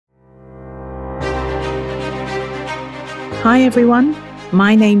Hi everyone,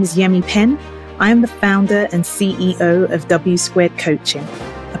 my name is Yemi Penn. I am the founder and CEO of W Squared Coaching,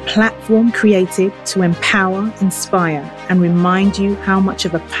 a platform created to empower, inspire, and remind you how much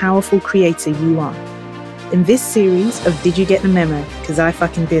of a powerful creator you are. In this series of Did You Get the Memo? Because I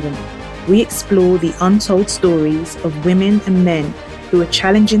fucking didn't, we explore the untold stories of women and men who are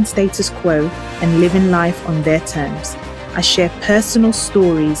challenging status quo and living life on their terms. I share personal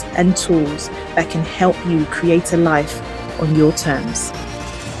stories and tools that can help you create a life on your terms.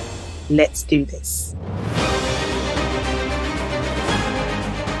 Let's do this.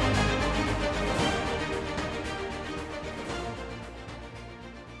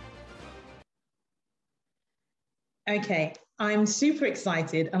 Okay, I'm super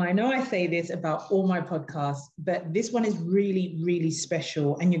excited, and I know I say this about all my podcasts, but this one is really, really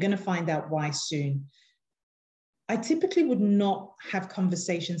special, and you're going to find out why soon. I typically would not have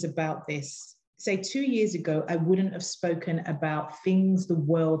conversations about this. Say 2 years ago, I wouldn't have spoken about things the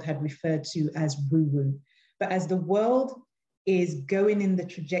world had referred to as woo-woo. But as the world is going in the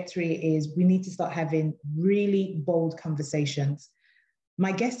trajectory it is, we need to start having really bold conversations.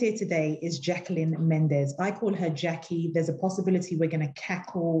 My guest here today is Jacqueline Mendez. I call her Jackie. There's a possibility we're going to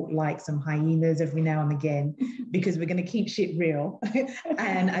cackle like some hyenas every now and again because we're going to keep shit real.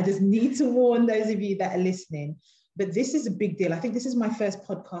 And I just need to warn those of you that are listening. But this is a big deal. I think this is my first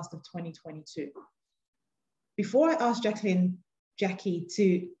podcast of 2022. Before I ask Jackie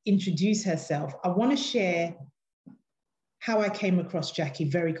to introduce herself, I want to share how I came across Jackie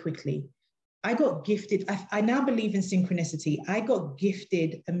very quickly. I got gifted, I now believe in synchronicity. I got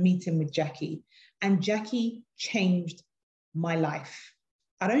gifted a meeting with Jackie, and Jackie changed my life.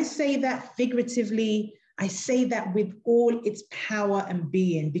 I don't say that figuratively. I say that with all its power and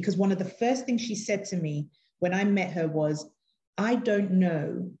being, because one of the first things she said to me when I met her was, I don't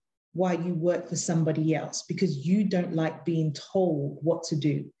know why you work for somebody else, because you don't like being told what to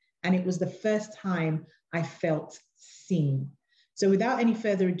do. And it was the first time I felt seen. So without any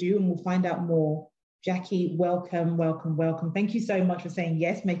further ado, and we'll find out more, Jackie, welcome, welcome, welcome. Thank you so much for saying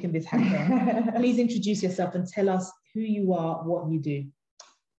yes, making this happen. Please introduce yourself and tell us who you are, what you do.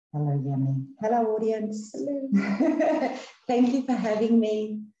 Hello, Yemi. Hello, audience. Hello. Thank you for having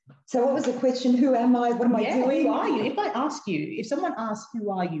me. So what was the question? Who am I? What am I doing? Who are you? If I ask you, if someone asks, who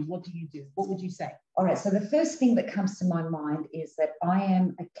are you? What do you do? What would you say? All right. So the first thing that comes to my mind is that I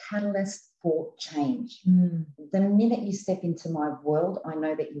am a catalyst for change. The minute you step into my world, I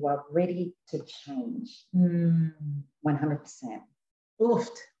know that you are ready to change. 100%. Oof.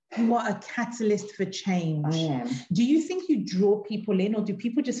 You are a catalyst for change. I am. Do you think you draw people in, or do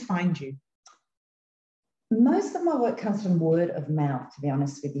people just find you? Most of my work comes from word of mouth, to be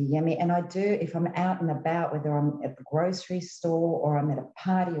honest with you, Yemi. And I do, if I'm out and about, whether I'm at the grocery store or I'm at a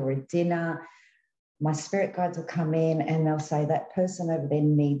party or a dinner, my spirit guides will come in and they'll say, that person over there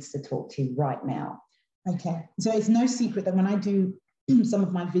needs to talk to you right now. Okay. So it's no secret that when I do some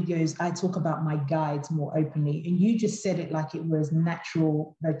of my videos, I talk about my guides more openly. And you just said it like it was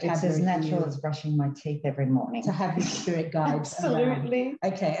natural vocabulary. It's as natural as brushing my teeth every morning. To have these spirit guides. Absolutely.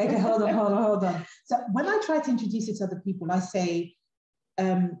 Okay, hold on. So when I try to introduce it to other people, I say,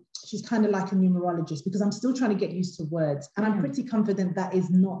 she's kind of like a numerologist, because I'm still trying to get used to words. And I'm pretty confident that is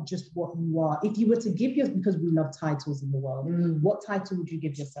not just what you are. If you were to give yourself, because we love titles in the world, what title would you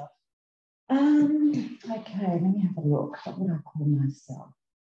give yourself? Okay, let me have a look. What would I call myself?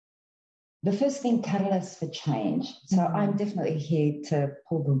 The first thing, catalyst for change. So I'm definitely here to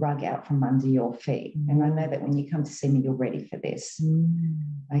pull the rug out from under your feet. And I know that when you come to see me, you're ready for this.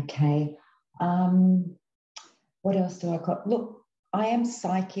 Okay. What else do I call? Look, I am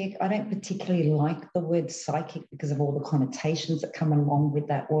psychic. I don't particularly like the word psychic because of all the connotations that come along with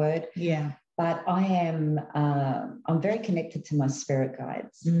that word. Yeah. But I am, I'm very connected to my spirit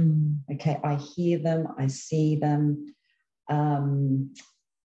guides. Okay, I hear them, I see them.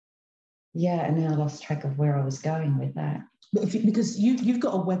 Yeah, and then I lost track of where I was going with that. Because you've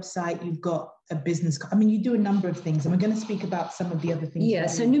got a website, you've got a business. I mean, you do a number of things, and we're going to speak about some of the other things. Yeah,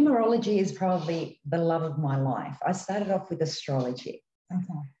 so numerology is probably the love of my life. I started off with astrology.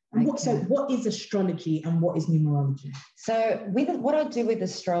 Okay. So what is astrology and what is numerology? So what I do with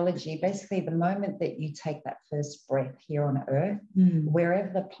astrology, basically the moment that you take that first breath here on Earth,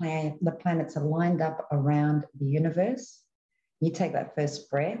 wherever the planets are lined up around the universe, you take that first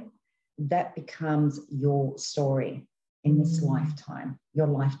breath, that becomes your story in this lifetime, your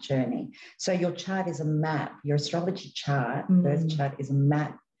life journey. So your chart is a map, your astrology chart, birth chart is a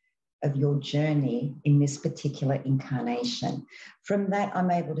map of your journey in this particular incarnation. From that,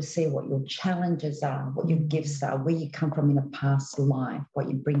 I'm able to see what your challenges are, what your gifts are, where you come from in a past life, what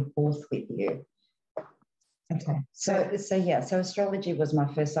you bring forth with you. Okay. So astrology was my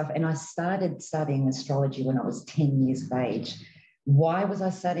first life, and I started studying astrology when I was 10 years of age. Why was I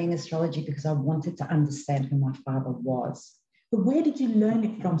studying astrology? Because I wanted to understand who my father was. But where did you learn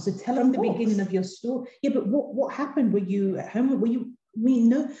it from? So tell us the beginning of your story. Yeah, but what happened? Were you at home? Were you?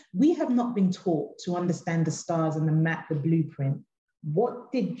 No, we have not been taught to understand the stars and the map, the blueprint.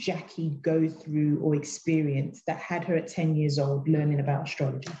 What did Jackie go through or experience that had her at 10 years old learning about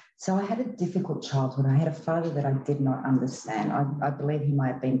astrology? So I had a difficult childhood. I had a father that I did not understand. I believe he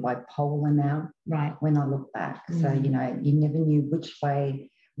might have been bipolar now, right, when I look back. So, you never knew which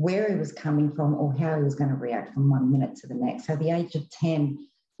way, where he was coming from or how he was going to react from 1 minute to the next. So at the age of 10,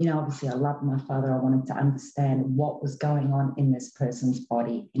 obviously I loved my father. I wanted to understand what was going on in this person's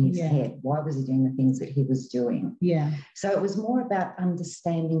body, in his head. Why was he doing the things that he was doing? Yeah. So it was more about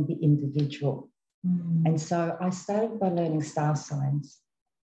understanding the individual. And so I started by learning star signs.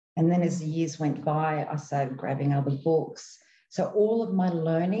 And then as the years went by, I started grabbing other books. So all of my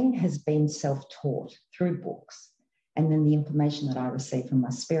learning has been self-taught through books. And then the information that I received from my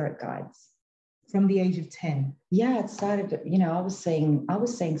spirit guides. From the age of 10? Yeah, it started, I was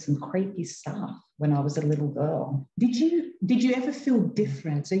seeing some creepy stuff when I was a little girl. Did you ever feel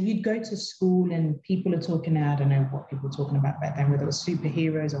different? So you'd go to school and people are talking, I don't know what people were talking about back then, whether it was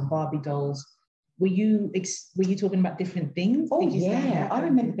superheroes or Barbie dolls. Were you talking about different things? Oh, yeah. I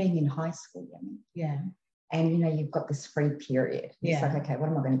remember being in high school. Yeah. And, you've got this free period. It's like, okay, what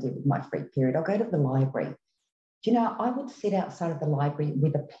am I going to do with my free period? I'll go to the library. I would sit outside of the library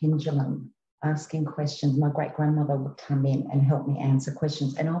with a pendulum asking questions. My great-grandmother would come in and help me answer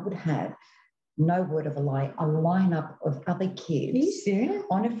questions. And I would have, no word of a lie, a lineup of other kids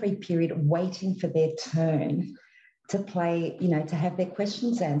on a free period waiting for their turn to play, to have their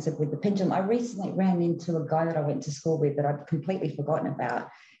questions answered with the pendulum. I recently ran into a guy that I went to school with that I'd completely forgotten about.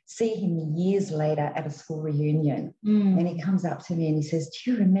 See him years later at a school reunion. And he comes up to me and he says,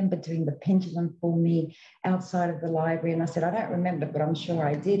 do you remember doing the pendulum for me outside of the library? And I said, I don't remember, but I'm sure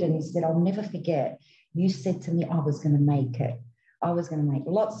I did. And he said, I'll never forget. You said to me, I was going to make it. I was going to make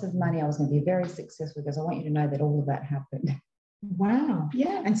lots of money. I was going to be very successful, because I want you to know that all of that happened. Wow.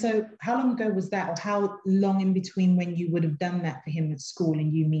 Yeah. And so how long ago was that, or how long in between when you would have done that for him at school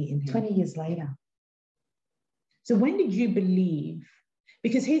and you meeting him? 20 years later. So when did you believe?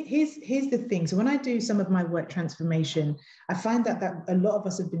 Because here's the thing. So when I do some of my work transformation, I find that a lot of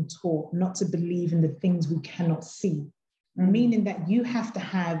us have been taught not to believe in the things we cannot see, meaning that you have to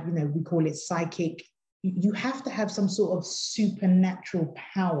have, we call it psychic, you have to have some sort of supernatural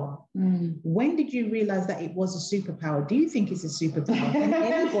power. When did you realize that it was a superpower? Do you think it's a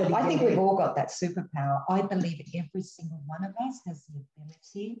superpower? I think we've all got that superpower. I believe every single one of us has the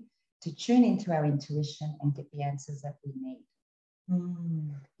ability to tune into our intuition and get the answers that we need.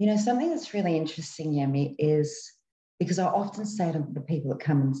 Something that's really interesting, Yemi, is because I often say to the people that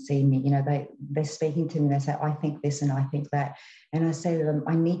come and see me, they're speaking to me, they say, I think this and I think that. And I say to them,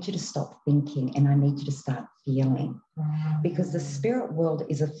 I need you to stop thinking and I need you to start feeling. Because the spirit world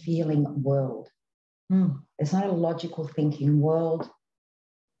is a feeling world. It's not a logical thinking world.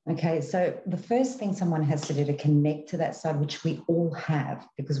 Okay, so the first thing someone has to do to connect to that side, which we all have,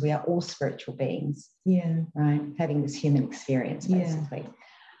 because we are all spiritual beings, right, having this human experience, basically,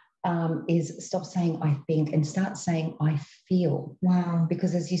 is stop saying I think and start saying I feel. Wow.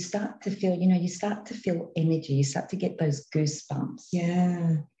 Because as you start to feel, you start to feel energy, you start to get those goosebumps.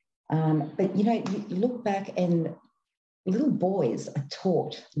 Yeah. But, you look back and little boys are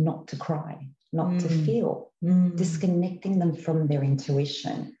taught not to cry, not to feel, disconnecting them from their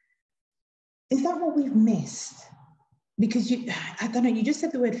intuition. Is that what we've missed? Because I don't know, you just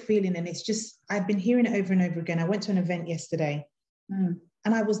said the word feeling and it's just, I've been hearing it over and over again. I went to an event yesterday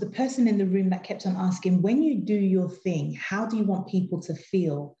and I was the person in the room that kept on asking, when you do your thing, how do you want people to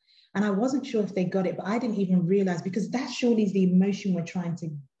feel? And I wasn't sure if they got it, but I didn't even realize, because that surely is the emotion we're trying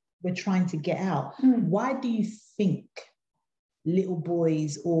to get out. Why do you think little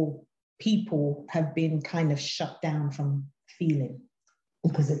boys or people have been kind of shut down from feeling?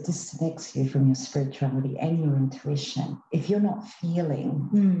 Because it disconnects you from your spirituality and your intuition. If you're not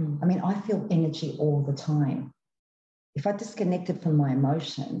feeling, I feel energy all the time. If I disconnected from my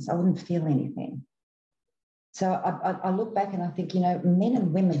emotions, I wouldn't feel anything. So I look back and I think, men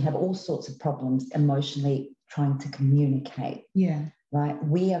and women have all sorts of problems emotionally trying to communicate. Yeah. Right?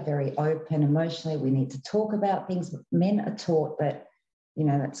 We are very open emotionally. We need to talk about things. But men are taught that,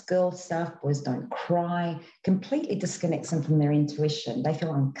 that's girl stuff. Boys don't cry. Completely disconnects them from their intuition. They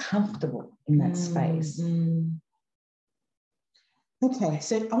feel uncomfortable in that space. Okay,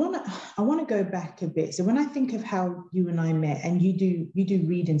 so I want to go back a bit. So when I think of how you and I met, and you do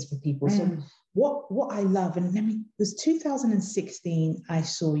readings for people. So what I love, and let me, it was 2016 I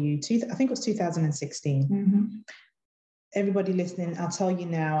saw you. I think it was 2016. Mm-hmm. Everybody listening, I'll tell you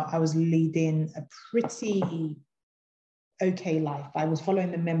now, I was leading a pretty okay life. I was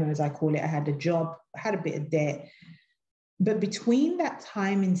following the memo, as I call it. I had a job, I had a bit of debt. But between that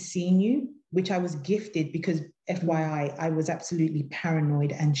time and seeing you, which I was gifted, because FYI, I was absolutely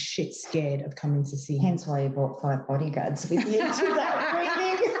paranoid and shit scared of coming to see you. Hence why you brought 5 bodyguards with you to that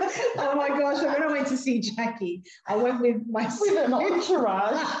reading. Oh my gosh, when I went to see Jackie, I went with my an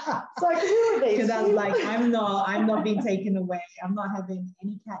entourage. It's like, who are these? Because I was like, I'm not being taken away. I'm not having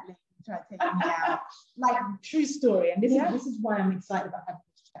any cat lady try to take me out. Like, true story. And this is why I'm excited about having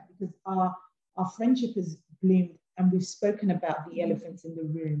this chat, because our friendship has bloomed, and we've spoken about the elephants in the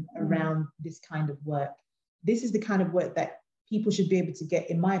room around this kind of work. This is the kind of work that people should be able to get,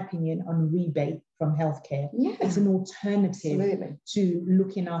 in my opinion, on rebate from healthcare. Yeah. It's an alternative to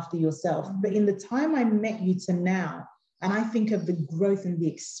looking after yourself. But in the time I met you to now, and I think of the growth and the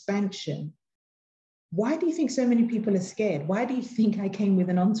expansion, why do you think so many people are scared? Why do you think I came with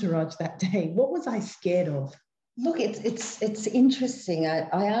an entourage that day? What was I scared of? Look, it's interesting.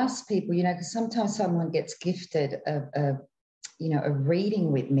 I ask people, because sometimes someone gets gifted a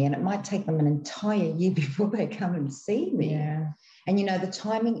reading with me, and it might take them an entire year before they come and see me. Yeah. And, the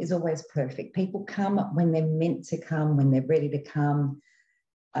timing is always perfect. People come when they're meant to come, when they're ready to come.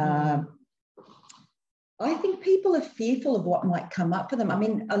 I think people are fearful of what might come up for them. I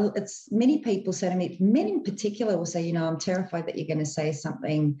mean, many people say to me, men in particular will say, I'm terrified that you're going to say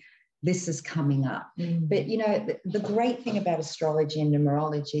something, this is coming up. But, the great thing about astrology and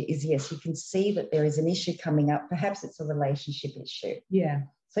numerology is, yes, you can see that there is an issue coming up. Perhaps it's a relationship issue. Yeah.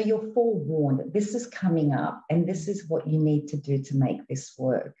 So you're forewarned. This is coming up, and this is what you need to do to make this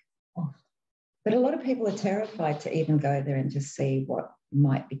work. But a lot of people are terrified to even go there and just see what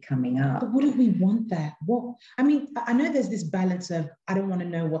might be coming up. But wouldn't we want that? I mean, I know there's this balance of, I don't want to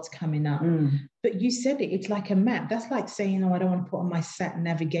know what's coming up. But you said it's like a map. That's like saying, I don't want to put on my sat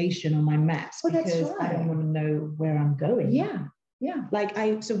navigation on my maps because I don't want to know where I'm going. Yeah. Yeah.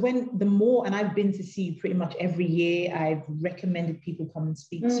 And I've been to see you pretty much every year. I've recommended people come and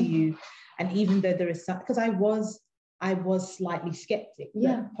speak to you. And even though there is some, because I was slightly skeptic.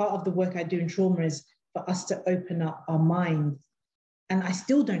 Yeah. Part of the work I do in trauma is for us to open up our minds. And I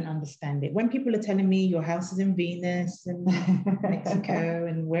still don't understand it. When people are telling me your house is in Venus and Mexico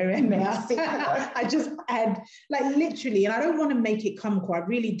and wherever else, I just add, like, literally, and I don't want to make it comical, I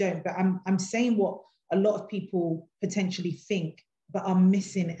really don't, but I'm saying what a lot of people potentially think, but are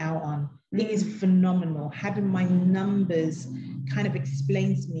missing out on. It is phenomenal. Having my numbers kind of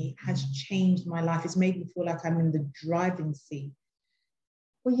explained to me has changed my life. It's made me feel like I'm in the driving seat.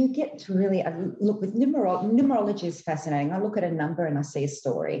 Well, you get to really look with numerology is fascinating. I look at a number and I see a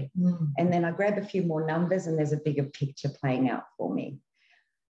story, and then I grab a few more numbers and there's a bigger picture playing out for me.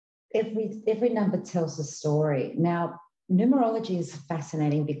 Every number tells a story. Now, numerology is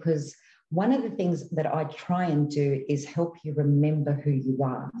fascinating because one of the things that I try and do is help you remember who you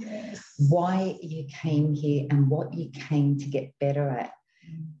are, why you came here, and what you came to get better at.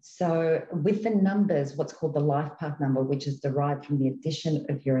 So with the numbers, what's called the life path number, which is derived from the addition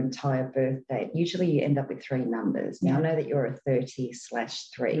of your entire birth date, usually you end up with 3 numbers. Now, I know that you're a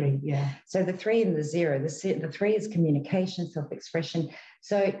 30/3. Yeah. So the 3 and the 0, the 3 is communication, self-expression.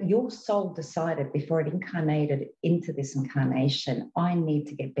 So your soul decided before it incarnated into this incarnation, I need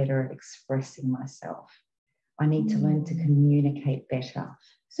to get better at expressing myself. I need to learn to communicate better.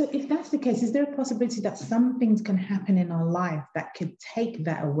 So if that's the case, is there a possibility that some things can happen in our life that could take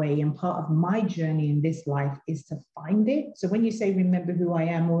that away? And part of my journey in this life is to find it. So when you say, remember who I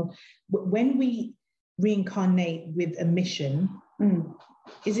am, or when we reincarnate with a mission,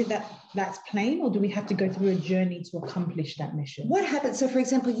 is it that's plain, or do we have to go through a journey to accomplish that mission? What happens? So for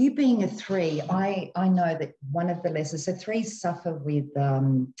example, you being a 3, I know that one of the lessons, so 3s suffer with,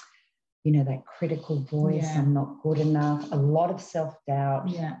 that critical voice, I'm not good enough, a lot of self-doubt.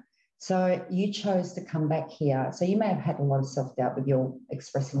 Yeah. So you chose to come back here. So you may have had a lot of self-doubt with your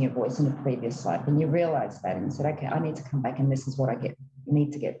expressing your voice in a previous life, and you realized that and said, okay, I need to come back and this is what I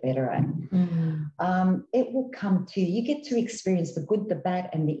need to get better at. It will come to you. You get to experience the good, the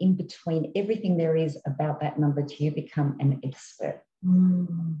bad, and the in-between, everything there is about that number to you become an expert.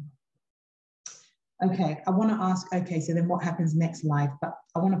 Okay, I want to ask, so then what happens next life? But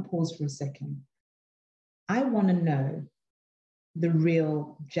I want to pause for a second. I want to know the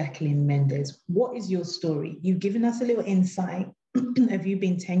real Jacqueline Mendez. What is your story? You've given us a little insight of you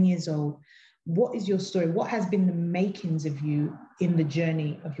being 10 years old. what is your story? What has been the makings of you in the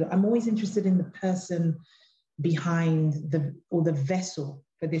journey of your, I'm always interested in the person behind the vessel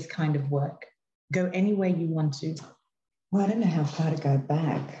for this kind of work. Go anywhere you want to. Well, I don't know how far to go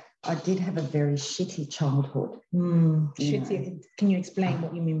back. I did have a very shitty childhood. Shitty. Can you explain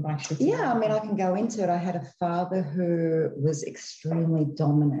what you mean by shitty? Yeah, I mean, I can go into it. I had a father who was extremely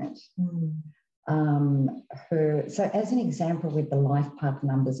dominant. So as an example with the life path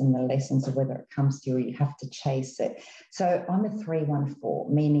numbers and the lessons of whether it comes to you or you have to chase it. So I'm a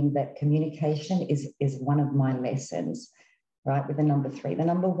 314, meaning that communication is one of my lessons, right, with the number 3. The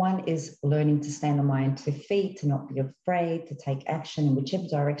number 1 is learning to stand on my own 2 feet, to not be afraid, to take action in whichever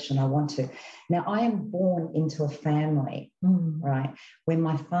direction I want to. Now, I am born into a family, right, where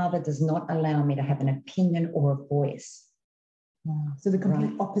my father does not allow me to have an opinion or a voice. Wow. So the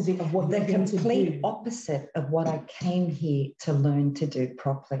complete opposite of what the complete opposite of what I came here to learn to do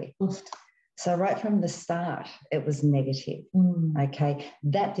properly. So right from the start, it was negative. Okay,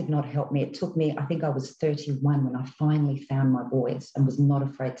 that did not help me. It took me, I think I was 31 when I finally found my voice and was not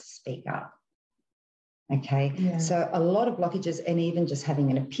afraid to speak up. Okay, so a lot of blockages, and even just having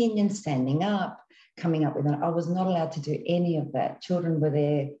an opinion, standing up, coming up with it. I was not allowed to do any of that. Children were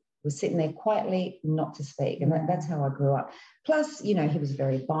there, were sitting there quietly, not to speak. And that's how I grew up. Plus, you know, he was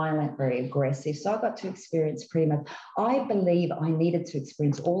very violent, very aggressive. So I got to experience pretty much, I believe I needed to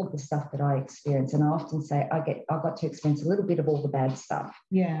experience all of the stuff that I experienced. And I often say I got to experience a little bit of all the bad stuff.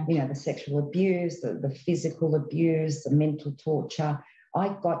 Yeah. You know, the sexual abuse, the physical abuse, the mental torture. I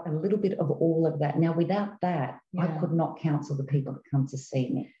got a little bit of all of that. Now, without that, I could not counsel the people that come to see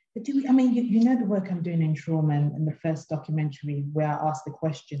me. But I mean, you know the work I'm doing in trauma, and the first documentary where I asked the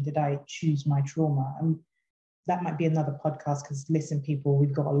question, did I choose my trauma? And that might be another podcast because, listen, people,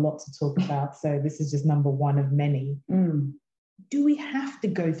 we've got a lot to talk about. So this is just number 1 of many. Do we have to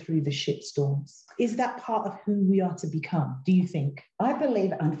go through the shitstorms? Is that part of who we are to become, do you think? I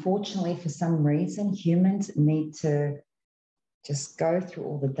believe, unfortunately, for some reason, humans need to just go through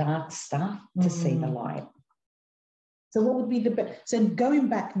all the dark stuff to see the light. So what would be the best? So going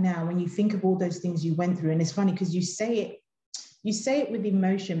back now, when you think of all those things you went through, and it's funny because you say it with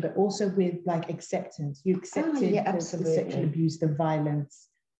emotion, but also with like acceptance. You accepted the sexual abuse, the violence.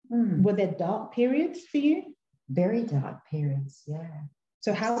 Were there dark periods for you? Very dark periods, yeah.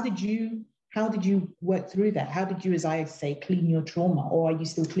 So how did you work through that? How did you, as I say, clean your trauma, or are you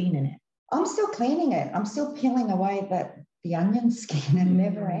still cleaning it? I'm still cleaning it. I'm still peeling away the onion skin, and it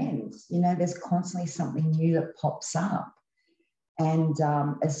never ends. You know, there's constantly something new that pops up. And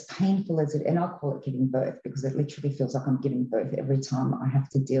as painful as it, and I call it giving birth because it literally feels like I'm giving birth every time I have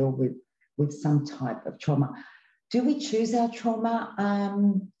to deal with some type of trauma. Do we choose our trauma?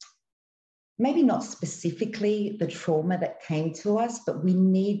 Maybe not specifically the trauma that came to us, but we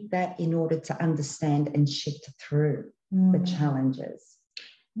need that in order to understand and shift through the challenges.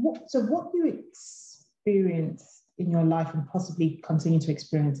 So what you experience in your life and possibly continue to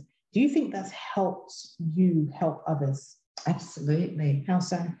experience, do you think that's helped you help others? Absolutely. How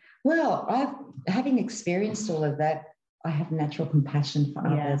so? Well, having experienced all of that, I have natural compassion for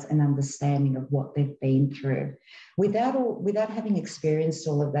others and understanding of what they've been through. Without having experienced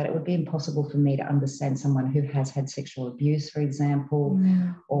all of that, it would be impossible for me to understand someone who has had sexual abuse, for example,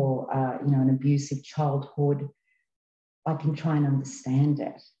 or an abusive childhood. I can try and understand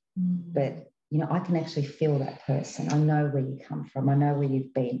it, but I can actually feel that person. I know where you come from. I know where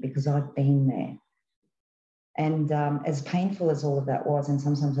you've been because I've been there. And as painful as all of that was, and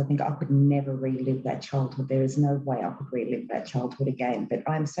sometimes I think I could never relive that childhood. There is no way I could relive that childhood again, but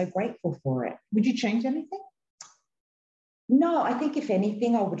I'm so grateful for it. Would you change anything? No, I think if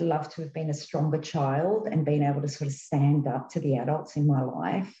anything, I would love to have been a stronger child and been able to sort of stand up to the adults in my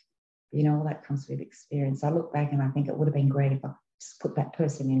life. All that comes with experience. I look back and I think it would have been great if I just put that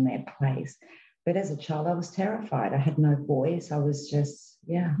person in their place. But as a child, I was terrified. I had no voice. I was just,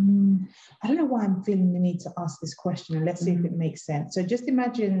 I don't know why I'm feeling the need to ask this question, and let's see if it makes sense. So just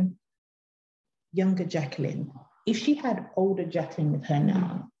imagine younger Jacqueline. If she had older Jacqueline with her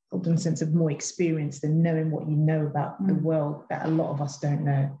now, older in the sense of more experienced and knowing what you know about the world that a lot of us don't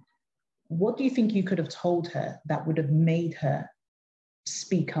know, what do you think you could have told her that would have made her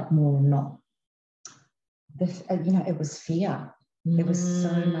speak up more or not? It was fear. There was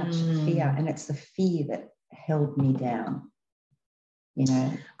so much fear, and it's the fear that held me down.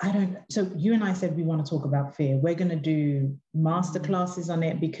 So you and I said we want to talk about fear. We're going to do masterclasses on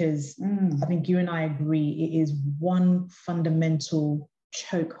it because I think you and I agree it is one fundamental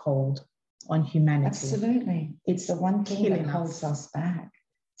chokehold on humanity. Absolutely. It's the one thing that holds us back,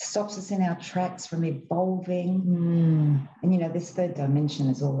 stops us in our tracks from evolving. And this third dimension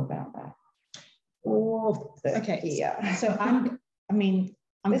is all about that. 4th. Okay. Yeah. So I'm going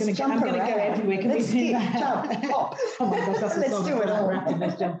to go everywhere. Can we do that? Jump, hop. Oh my gosh, that's a Let's song. do it all.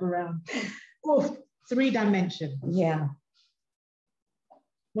 Let's jump around. Oof, 3-dimension. Yeah.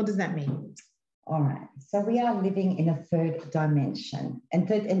 What does that mean? All right. So we are living in a 3rd dimension. And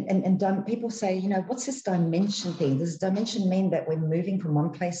people say, you know, what's this dimension thing? Does dimension mean that we're moving from one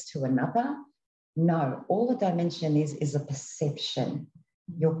place to another? No. All a dimension is a perception,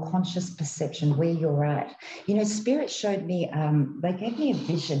 your conscious perception, where you're at. You know, Spirit showed me, they gave me a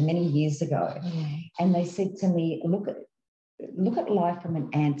vision many years ago. And they said to me, look at life from an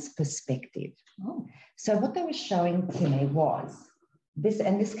ant's perspective. Oh. So what they were showing to me was this,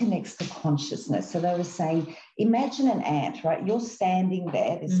 and this connects to consciousness. So they were saying, imagine an ant, right? You're standing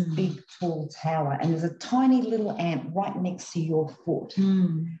there, this big, tall tower, and there's a tiny little ant right next to your foot.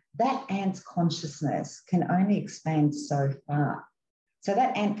 That ant's consciousness can only expand so far. So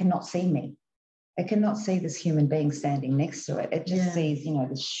that ant cannot see me. It cannot see this human being standing next to it. It just sees, you know,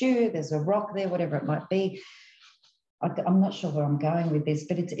 the shoe, there's a rock there, whatever it might be. I'm not sure where I'm going with this,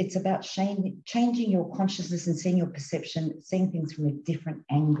 but it's about changing your consciousness and seeing your perception, seeing things from a different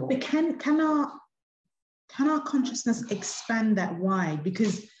angle. But can our consciousness expand that wide?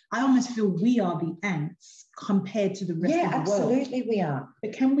 Because I almost feel we are the ants compared to the rest of the world. Yeah, absolutely we are.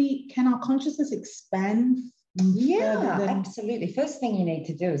 But can our consciousness expand? Yeah, absolutely. First thing you need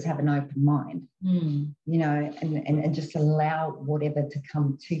to do is have an open mind, you know, and just allow whatever to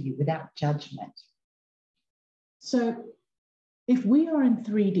come to you without judgment. So if we are in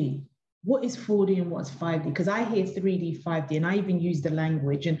 3D, what is 4D and what is 5D? Because I hear 3D, 5D, and I even use the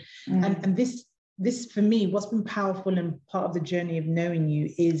language. And this for me, what's been powerful and part of the journey of knowing you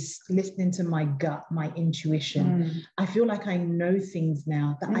is listening to my gut, my intuition. I feel like I know things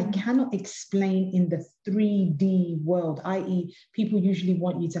now that I cannot explain in the 3D world, i.e. people usually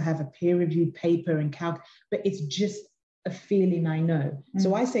want you to have a peer-reviewed paper and calc, but it's just a feeling I know.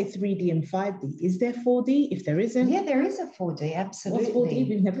 So I say 3D and 5D. Is there 4D? If there isn't? Yeah, there is a 4D, absolutely. What's 4D?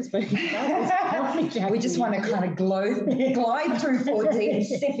 We've never spoken about this. We just want to kind of glide through 4D and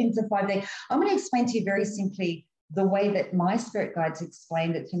step into 5D. I'm going to explain to you very simply the way that my spirit guides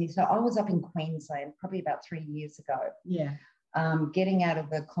explained it to me. So I was up in Queensland probably about 3 years ago. Yeah. Getting out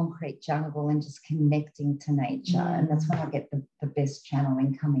of the concrete jungle and just connecting to nature. And that's when I get the best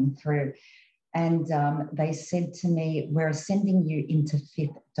channeling coming through. And they said to me, we're ascending you into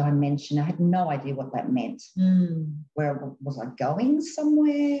 5th dimension. I had no idea what that meant. Where was I going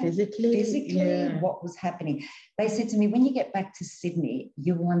somewhere? Physically? Yeah. What was happening? They said to me, when you get back to Sydney,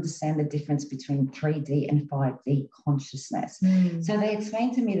 you will understand the difference between 3D and 5D consciousness. So they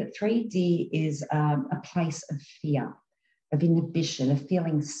explained to me that 3D is a place of fear, of inhibition, of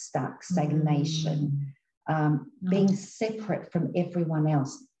feeling stuck, stagnation, being separate from everyone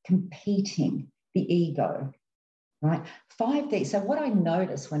else, competing, the ego, right? 5D. So what I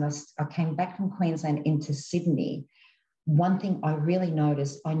noticed when I came back from Queensland into Sydney, one thing I really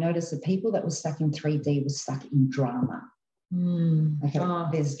noticed, the people that were stuck in 3D were stuck in drama. Okay,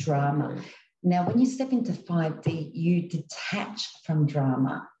 there's drama. Now, when you step into 5D, you detach from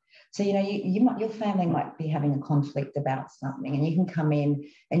drama. So, you know, your family might be having a conflict about something, and you can come in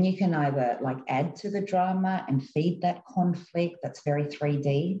and you can either like add to the drama and feed that conflict. That's very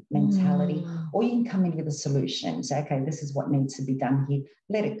 3D mentality. Or you can come in with a solution. Say, okay, this is what needs to be done here.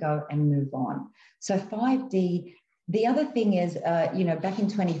 Let it go and move on. So 5D, the other thing is, you know, back in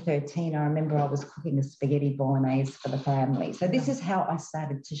 2013, I remember I was cooking a spaghetti bolognese for the family. So this is how I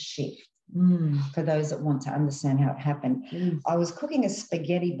started to shift. For those that want to understand how it happened. I was cooking a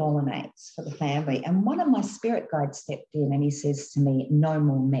spaghetti bolognese for the family, and one of my spirit guides stepped in and he says to me, no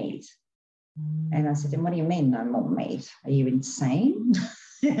more meat. And I said, and what do you mean no more meat? Are you insane?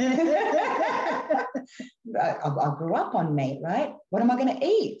 I grew up on meat, right? What am I going to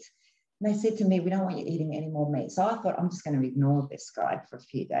eat? And they said to me, we don't want you eating any more meat. So I thought, I'm just going to ignore this guy for a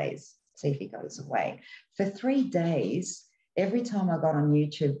few days, see if he goes away. For 3 days, every time I got on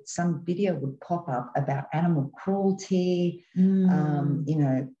YouTube, some video would pop up about animal cruelty, you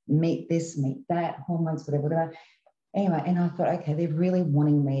know, meat this, meat that, hormones, whatever. Anyway, and I thought, okay, they're really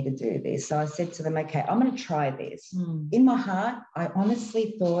wanting me to do this. So I said to them, okay, I'm going to try this. In my heart, I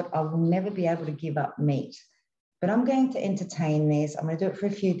honestly thought I will never be able to give up meat, but I'm going to entertain this. I'm going to do it for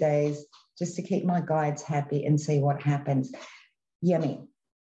a few days just to keep my guides happy and see what happens. Yummy.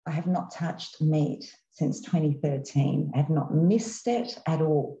 I have not touched meat since 2013. I have not missed it at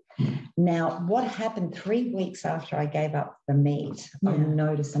all. Now, what happened 3 weeks after I gave up the meat, I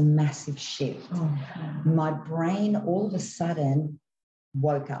noticed a massive shift. My brain all of a sudden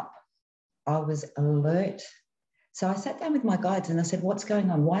woke up. I was alert. So I sat down with my guides and I said, what's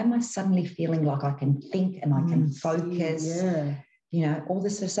going on? Why am I suddenly feeling like I can think and I can focus? Yeah. You know, all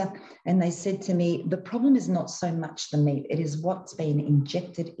this sort of stuff. And they said to me, the problem is not so much the meat, it is what's been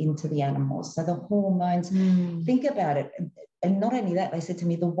injected into the animals. So the hormones, think about it. And not only that, they said to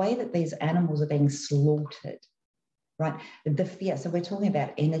me, the way that these animals are being slaughtered, right? The fear. So we're talking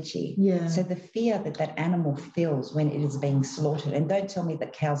about energy. Yeah. So the fear that that animal feels when it is being slaughtered. And don't tell me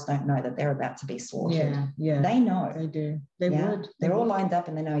that cows don't know that they're about to be slaughtered. Yeah. Yeah. They know. They do. They would. They're all lined up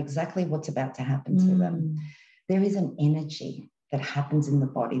and they know exactly what's about to happen to them. There is an energy that happens in the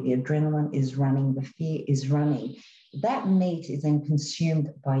body. The adrenaline is running, the fear is running. That meat is then consumed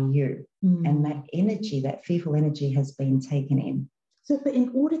by you. And that energy, that fearful energy has been taken in. So, but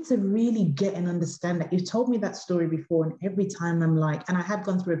in order to really get and understand that, you've told me that story before, and every time I'm like, and I have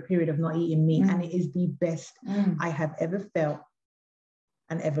gone through a period of not eating meat, and it is the best I have ever felt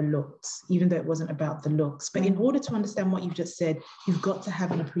and ever looked, even though it wasn't about the looks. But in order to understand what you've just said, you've got to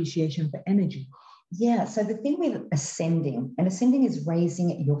have an appreciation for energy. Yeah, so the thing with ascending, and ascending is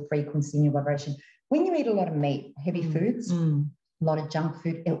raising your frequency and your vibration. When you eat a lot of meat, heavy foods, a lot of junk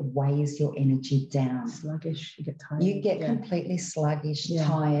food, it weighs your energy down. Sluggish, you get tired. You get completely sluggish,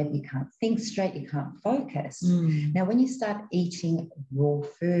 tired, you can't think straight, you can't focus. Now, when you start eating raw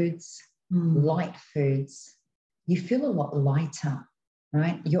foods, light foods, you feel a lot lighter,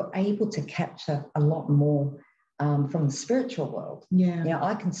 right? You're able to capture a lot more from the spiritual world. Yeah. Now,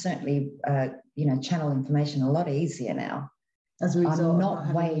 I can certainly, channel information a lot easier now. As a result, I'm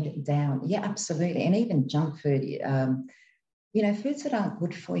not weighed down. Yeah, absolutely. And even junk food, foods that aren't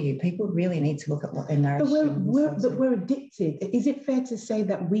good for you, people really need to look at what they're nourishing. But we're addicted. Is it fair to say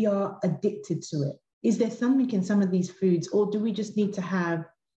that we are addicted to it? Is there something in some of these foods, or do we just need to have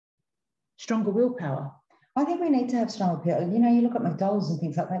stronger willpower? I think we need to have stronger willpower. You look at McDonald's and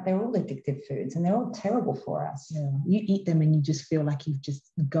things like that, they're all addictive foods and they're all terrible for us. Yeah. You eat them and you just feel like you've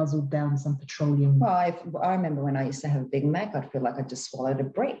just guzzled down some petroleum. Well, I remember when I used to have a Big Mac, I'd feel like I just swallowed a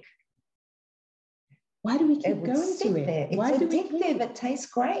brick. Why do we keep going to it? There. It's addictive. It tastes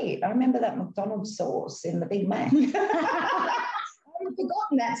great. I remember that McDonald's sauce in the Big Mac. I've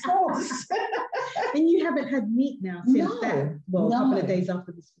forgotten that sauce. And you haven't had meat now since then? Well, a couple of days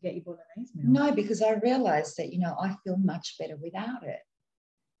after the spaghetti bolognese meal. No, because I realised that, I feel much better without it.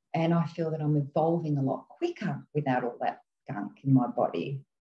 And I feel that I'm evolving a lot quicker without all that gunk in my body.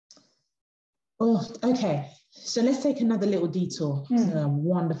 Oh, okay. So let's take another little detour. It's a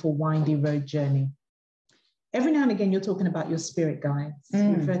wonderful, windy road journey. Every now and again, you're talking about your spirit guides.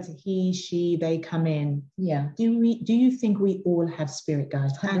 You refer to he, she, they come in. Yeah. Do you think we all have spirit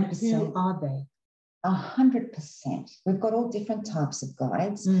guides? 100%. And who are they? 100%. We've got all different types of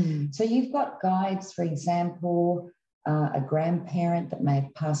guides. So you've got guides, for example, a grandparent that may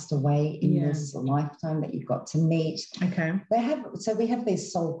have passed away in this lifetime that you've got to meet. Okay. We have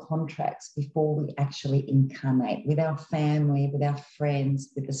these soul contracts before we actually incarnate with our family, with our friends,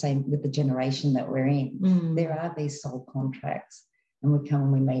 with the generation that we're in. There are these soul contracts, and we come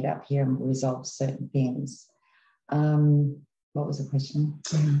and we meet up here and resolve certain things. What was the question?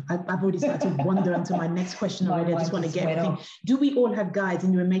 I've already started to wander into my next question already. I just want to get everything. Do we all have guides?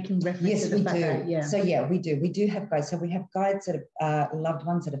 And you were making reference to the fact that, we do. We do have guides. So we have guides that have loved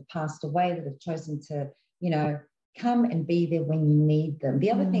ones that have passed away, that have chosen to, come and be there when you need them.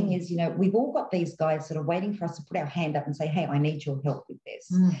 The other thing is, we've all got these guides that are waiting for us to put our hand up and say, hey, I need your help with this.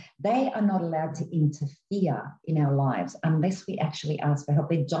 They are not allowed to interfere in our lives unless we actually ask for help.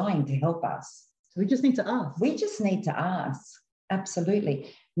 They're dying to help us. So we just need to ask. We just need to ask. Absolutely.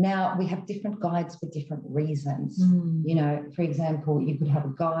 Now, we have different guides for different reasons. For example, you could have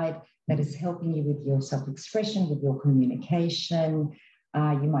a guide that is helping you with your self-expression, with your communication.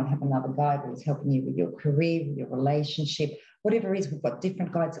 You might have another guide that is helping you with your career, with your relationship. Whatever it is, we've got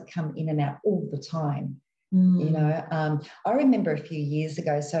different guides that come in and out all the time. I remember a few years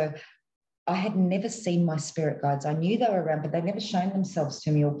ago, so I had never seen my spirit guides. I knew they were around, but they'd never shown themselves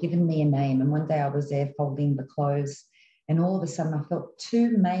to me or given me a name. And one day I was there folding the clothes, and all of a sudden I felt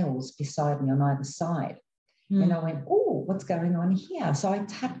two males beside me on either side. And I went, oh, what's going on here? So I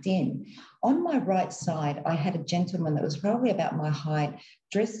tapped in. On my right side, I had a gentleman that was probably about my height,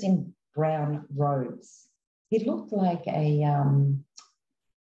 dressed in brown robes. He looked like a,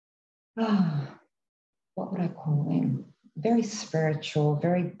 what would I call him? Very spiritual,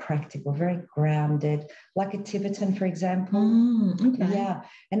 very practical, very grounded, like a Tibetan, for example. Okay. Yeah.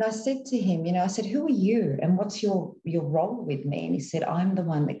 And I said to him, I said, who are you and what's your role with me? And he said, I'm the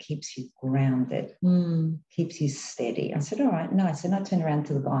one that keeps you grounded, keeps you steady. I said, all right, nice. And I turned around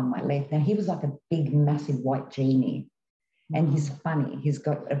to the guy on my left. Now, he was like a big, massive white genie. And he's funny. He's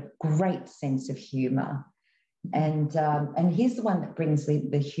got a great sense of humor. And he's the one that brings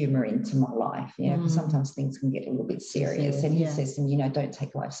the humor into my life, you know, because sometimes things can get a little bit serious. And he says to me, you know, don't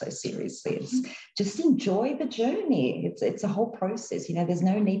take life so seriously. It's just enjoy the journey. It's a whole process. You know, there's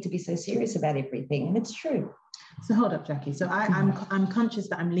no need to be so serious about everything. And it's true. So hold up, Jackie. So I'm conscious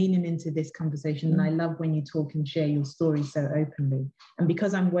that I'm leaning into this conversation, and I love when you talk and share your story so openly. And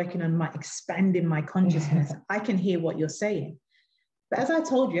because I'm working on expanding my consciousness, I can hear what you're saying. But as I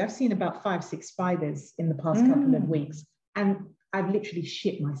told you, I've seen about 5-6 spiders in the past couple of weeks, and I've literally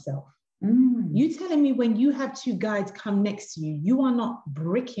shit myself. You telling me when you have 2 guides come next to you, you are not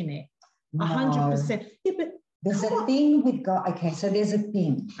bricking it 100%. Yeah, but there's a thing with God. Okay, so there's a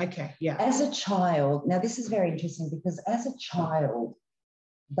thing. Okay, yeah. As a child, now this is very interesting, because as a child,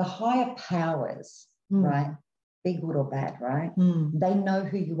 the higher powers, right, be good or bad, right? They know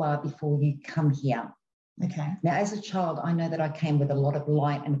who you are before you come here. Okay. Now, as a child, I know that I came with a lot of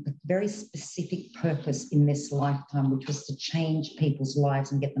light and a very specific purpose in this lifetime, which was to change people's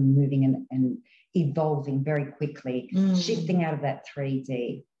lives and get them moving and evolving very quickly, shifting out of that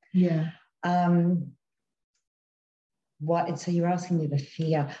 3D. Yeah. So you're asking me the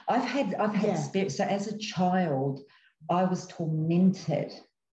fear. I've had spirit. So as a child, I was tormented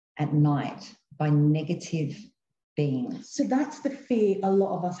at night by negative beings. So that's the fear a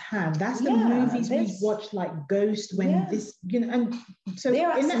lot of us have. That's the movies we watch, like Ghost, when this, you know, and so there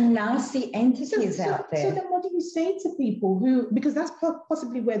are some nasty entities out there. So then what do you say to people who, because that's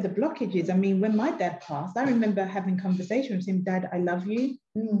possibly where the blockage is. I mean, when my dad passed, I remember having conversations with him, Dad, I love you,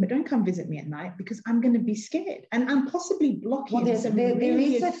 but don't come visit me at night because I'm going to be scared. And I'm possibly blocking. Well, there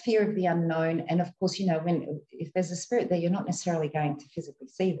is a fear of the unknown. And of course, you know, if there's a spirit there, you're not necessarily going to physically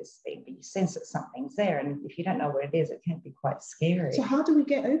see this thing, but you sense that something's there. And if you don't know what it is, it can be quite scary. So how do we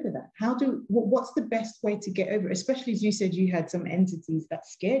get over that? What's the best way to get over it? Especially as you said, you had some entities that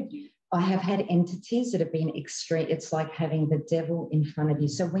scared you. I have had entities that have been extreme. It's like having the devil in front of you.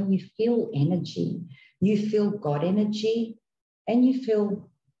 So when you feel energy, you feel God energy and you feel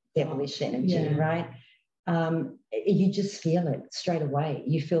devilish energy, right? You just feel it straight away.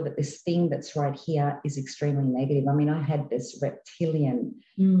 You feel that this thing that's right here is extremely negative. I mean, I had this reptilian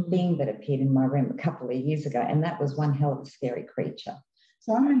thing that appeared in my room a couple of years ago, and that was one hell of a scary creature.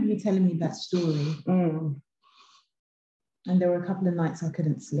 So I remember you telling me that story. And there were a couple of nights I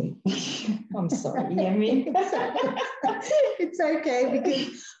couldn't sleep. I'm sorry, Yemi. It's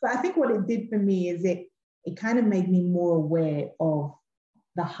okay, but I think what it did for me is it kind of made me more aware of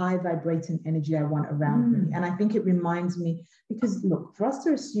the high vibrating energy I want around me. And I think it reminds me, because look, for us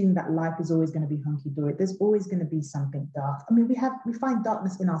to assume that life is always going to be hunky-dory, there's always going to be something dark. I mean, we find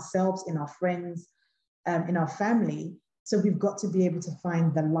darkness in ourselves, in our friends, in our family. So we've got to be able to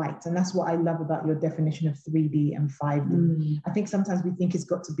find the light. And that's what I love about your definition of 3D and 5D. I think sometimes we think it's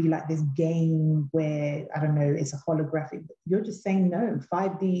got to be like this game where, I don't know, it's a holographic. You're just saying, no,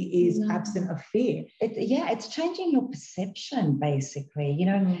 5D is absent of fear. It's changing your perception, basically, you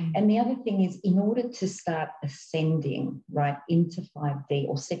know. And the other thing is, in order to start ascending, right, into 5D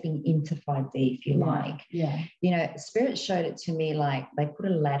or stepping into 5D, if you like, you know, Spirit showed it to me like they put a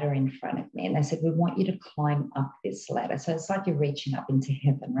ladder in front of me and they said, we want you to climb up this ladder. So it's like you're reaching up into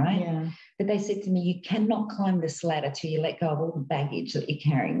heaven, right? Yeah. But they said to me, you cannot climb this ladder till you let go of all the baggage that you're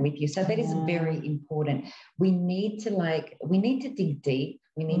carrying with you. So that is very important. We need to dig deep.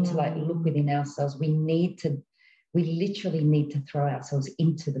 We need to look within ourselves. We literally need to throw ourselves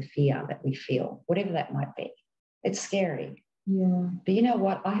into the fear that we feel, whatever that might be. It's scary. Yeah. But you know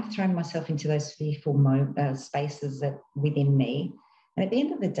what? I have thrown myself into those fearful spaces that within me. And at the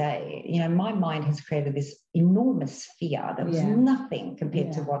end of the day, you know, my mind has created this enormous fear that was nothing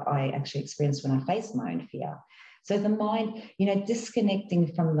compared to what I actually experienced when I faced my own fear. So the mind, you know,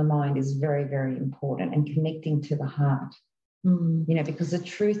 disconnecting from the mind is very, very important, and connecting to the heart, you know, because the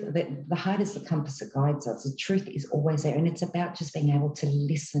truth, the heart is the compass that guides us. The truth is always there. And it's about just being able to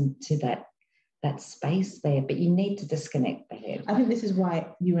listen to that space there. But you need to disconnect the head. I think this is why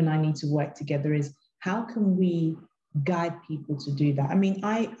you and I need to work together, is how can we guide people to do that? I mean,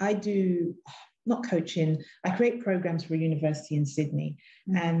 I do not coaching, I create programs for a university in Sydney,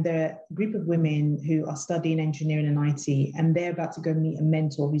 and there are a group of women who are studying engineering and IT, and they're about to go meet a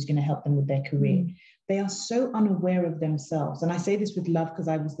mentor who's going to help them with their career. They are so unaware of themselves, and I say this with love because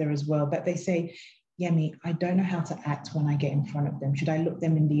I was there as well, but they say, Yemi, I don't know how to act when I get in front of them. Should I look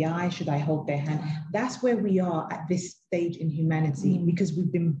them in the eye? Should I hold their hand? That's where we are at this stage in humanity, because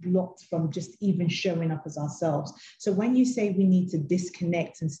we've been blocked from just even showing up as ourselves. So when you say we need to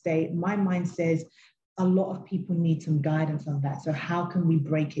disconnect and stay, my mind says, a lot of people need some guidance on that. So how can we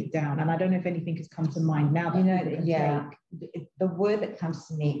break it down? And I don't know if anything has come to mind now. That the word that comes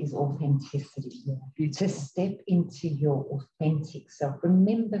to me is authenticity. Yeah, to step into your authentic self.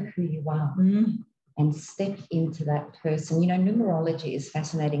 Remember who you are. And step into that person. You know, numerology is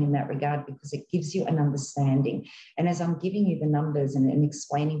fascinating in that regard because it gives you an understanding. And as I'm giving you the numbers and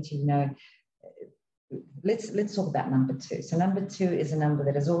explaining to you, you know, let's talk about number 2. So number 2 is a number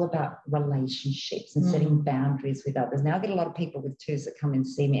that is all about relationships and setting boundaries with others. Now, I get a lot of people with 2s that come and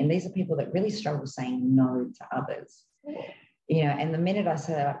see me, and these are people that really struggle saying no to others. You know, and the minute I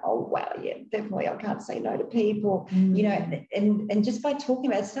say that, oh, wow, yeah, definitely, I can't say no to people, you know, and just by talking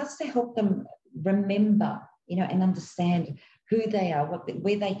about it, it starts to help them remember, you know, and understand who they are,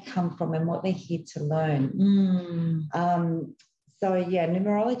 where they come from and what they're here to learn. So, yeah,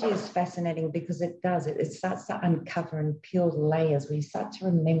 numerology is fascinating because it starts to uncover and peel the layers where you start to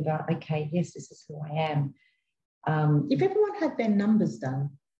remember, okay, yes, this is who I am. If everyone had their numbers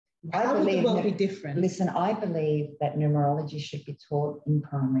done, how would the world be different? Listen, I believe that numerology should be taught in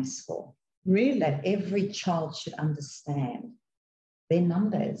primary school. Really? That every child should understand their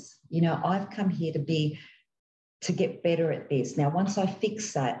numbers. You know, I've come here to get better at this. Now, once I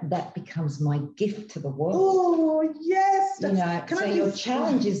fix that, that becomes my gift to the world. Oh, yes. You know, so your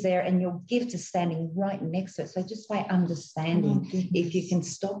challenge is there and your gift is standing right next to it. So just by understanding, if you can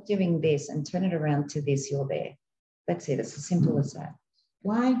stop doing this and turn it around to this, you're there. That's it. It's as simple as that.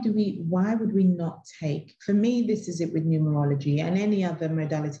 Why would we not take, for me, this is it with numerology and any other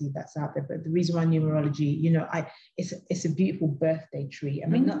modality that's out there, but the reason why numerology, you know, it's a beautiful birthday treat. I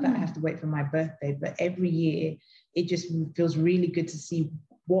mean, not that I have to wait for my birthday, but every year it just feels really good to see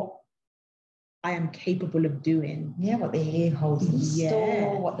what I am capable of doing. Yeah, what the year holds in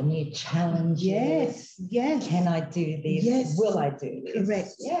store, what the new challenge is. Yes. Can I do this? Yes. Will I do this? Correct.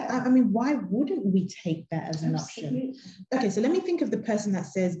 Yeah. I mean, why wouldn't we take that as an option? Okay, so let me think of the person that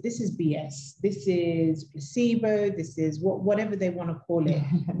says, this is BS, this is placebo, this is whatever they want to call it.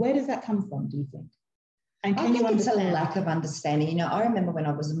 Where does that come from, do you think? And I think it's a lack of understanding. You know, I remember when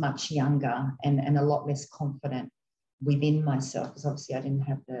I was much younger and a lot less confident within myself, because obviously I didn't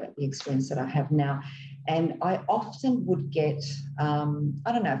have the experience that I have now. And I often would get, I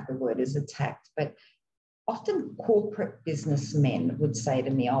don't know if the word is attacked, but often corporate businessmen would say to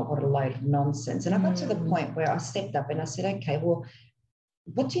me, oh, what a load of nonsense. And I got to the point where I stepped up and I said, okay, well,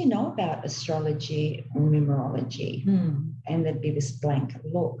 what do you know about astrology or numerology? And there'd be this blank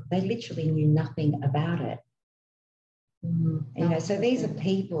look. They literally knew nothing about it. You know, so these are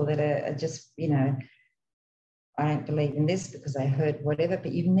people that are just, you know, I don't believe in this because I heard whatever,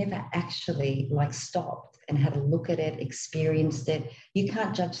 but you've never actually like stopped and had a look at it, experienced it. You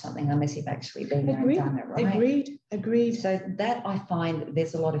can't judge something unless you've actually been there and done it, right? Agreed. So that I find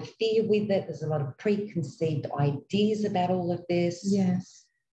there's a lot of fear with it. There's a lot of preconceived ideas about all of this. Yes.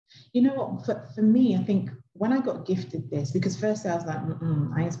 You know what, for me, I think when I got gifted this, because first I was like,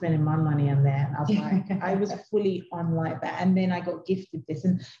 I ain't spending my money on that. I was like, I was fully on like that. And then I got gifted this.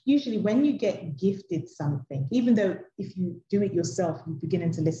 And usually when you get gifted something, even though if you do it yourself, you're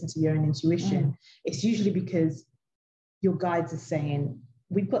beginning to listen to your own intuition, it's usually because your guides are saying,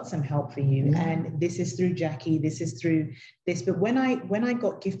 we've got some help for you. And this is through Jackie, this is through this. But when I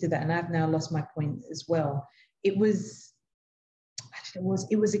got gifted that, and I've now lost my point as well, it was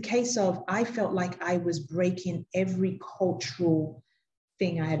a case of I felt like I was breaking every cultural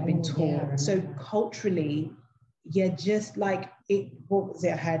thing I had been taught. So culturally, just like it, what was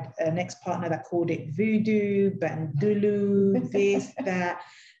it? I had an ex-partner that called it voodoo, bandulu, this, that.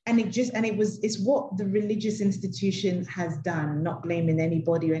 And it's what the religious institution has done, not blaming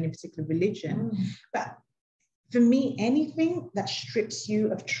anybody or any particular religion. But for me, anything that strips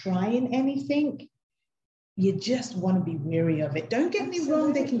you of trying anything, you just want to be weary of it. Don't get me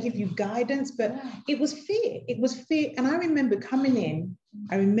wrong, they can give you guidance, but it was fear. It was fear. And I remember coming in,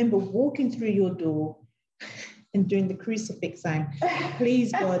 I remember walking through your door and doing the crucifix sign,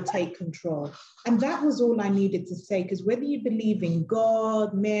 please God, take control. And that was all I needed to say, because whether you believe in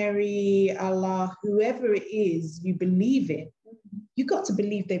God, Mary, Allah, whoever it is you believe in, you got to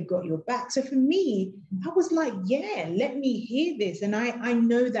believe they've got your back. So for me, I was like, yeah, let me hear this. And I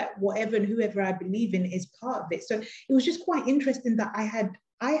know that whatever and whoever I believe in is part of it. So it was just quite interesting that I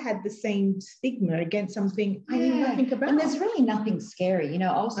had the same stigma against something I knew nothing about. And there's really nothing scary. You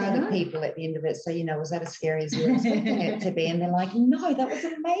know, I'll say to people at the end of it, so, you know, was that as scary as you were expecting it to be? And they're like, no, that was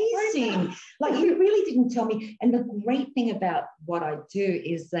amazing. Like, you really didn't tell me. And the great thing about what I do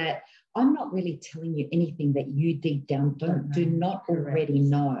is that I'm not really telling you anything that you deep down do not already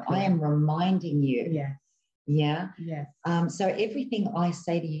know. Correct. I am reminding you. Yes. Yeah. Yes. So everything I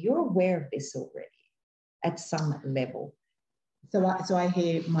say to you, you're aware of this already. at some level. So I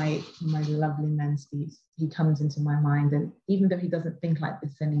hear my lovely man Steve. He comes into my mind, and even though he doesn't think like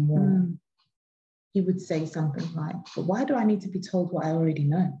this anymore, he would say something like, "But why do I need to be told what I already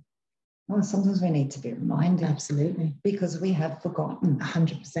know?" Well, sometimes we need to be reminded. Absolutely. Because we have forgotten.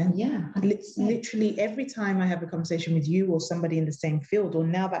 100%. Yeah. 100%. Literally every time I have a conversation with you or somebody in the same field, or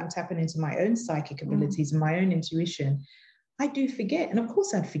now that I'm tapping into my own psychic abilities and my own intuition, I do forget. And of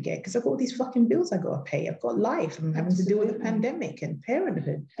course I'd forget, because I've got all these fucking bills I got to pay. I've got life. I'm having to deal with the pandemic and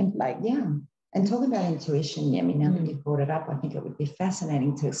parenthood. And and talking about intuition, Yemi, now that you've brought it up, I think it would be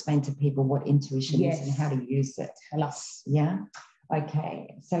fascinating to explain to people what intuition is and how to use it. Tell us. Yeah.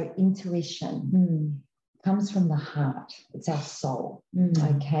 Okay. So intuition comes from the heart. It's our soul.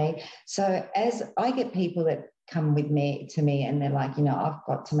 Okay. So as I get people that come to me and they're like, I've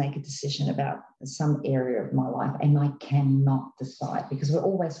got to make a decision about some area of my life and I cannot decide, because we're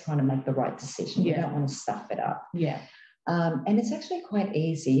always trying to make the right decision. We don't want to stuff it up. Yeah. And it's actually quite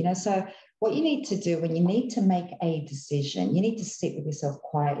easy, so what you need to do when you need to make a decision, you need to sit with yourself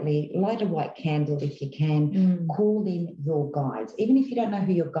quietly, light a white candle if you can, call in your guides. Even if you don't know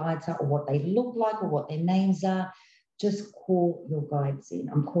who your guides are or what they look like or what their names are, just call your guides in.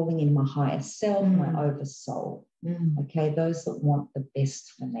 I'm calling in my higher self, my oversoul. Okay, those that want the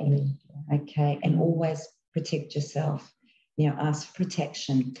best for me. Okay, and always protect yourself. Ask for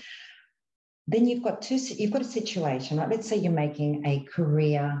protection. Then you've got a situation, right? Let's say you're making a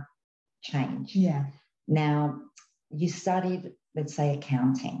career change. Yeah. Now, you studied, let's say,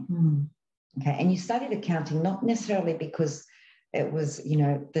 accounting. Okay, and you studied accounting not necessarily because it was,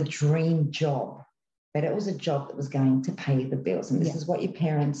 the dream job, but it was a job that was going to pay the bills. And this is what your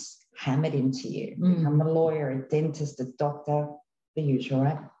parents hammered into you. Become a lawyer, a dentist, a doctor, the usual,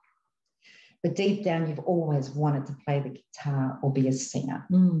 right? But deep down, you've always wanted to play the guitar or be a singer.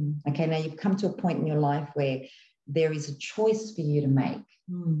 Okay, now you've come to a point in your life where there is a choice for you to make.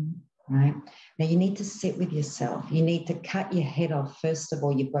 Right? Now you need to sit with yourself. You need to cut your head off. First of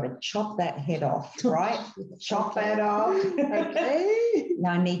all, you've got to chop that head off, right? Chop that off. Okay.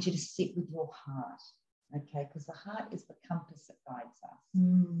 Now I need you to sit with your heart. Okay, because the heart is the compass that guides us.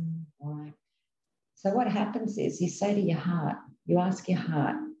 All right. So what happens is you say to your heart, you ask your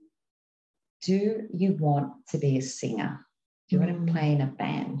heart, do you want to be a singer? Do you want to play in a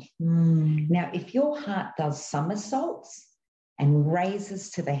band? Now, if your heart does somersaults and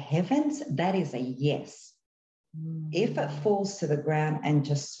raises to the heavens, that is a yes. If it falls to the ground and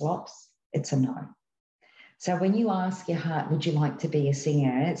just slops, it's a no. So when you ask your heart, would you like to be a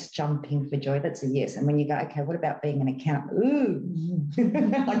singer? And it's jumping for joy, that's a yes. And when you go, okay, what about being an accountant? Ooh,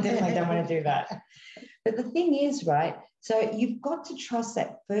 I definitely don't want to do that. But the thing is, right, so you've got to trust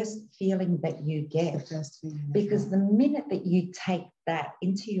that first feeling that you get. The first feeling. Because the minute that you take that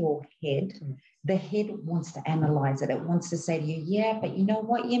into your head, the head wants to analyze it. It wants to say to you, yeah, but you know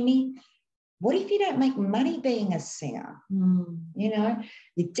what, Yemi? What if you don't make money being a singer? You're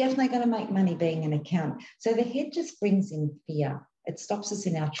definitely going to make money being an accountant. So the head just brings in fear. It stops us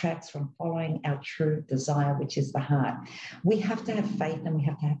in our tracks from following our true desire, which is the heart. We have to have faith and we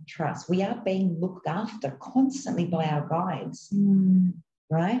have to have trust. We are being looked after constantly by our guides,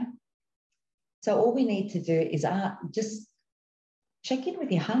 right? So all we need to do is just check in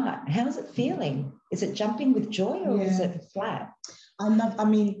with your heart. How is it feeling? Is it jumping with joy or is it flat?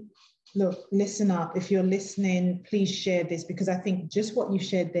 Look, listen up. If you're listening, please share this, because I think just what you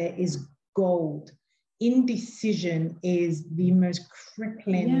shared there is gold. Indecision is the most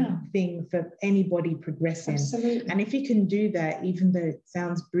crippling thing for anybody progressing. Absolutely. And if you can do that, even though it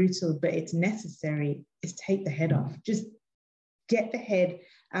sounds brutal, but it's necessary, is take the head off. Just get the head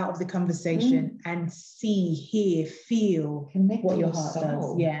out of the conversation and see, hear, feel, connect what your heart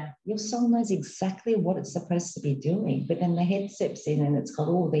does. Yeah. Your soul knows exactly what it's supposed to be doing, but then the head steps in and it's got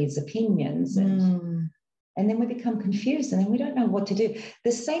all these opinions and then we become confused and then we don't know what to do.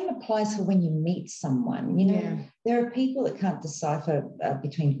 The same applies for when you meet someone. There are people that can't decipher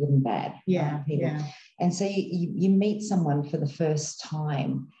between good and bad. People. And so you meet someone for the first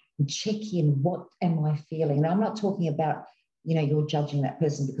time and check in, what am I feeling? Now, I'm not talking about, you're judging that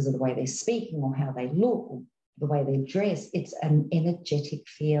person because of the way they're speaking or how they look or the way they dress. It's an energetic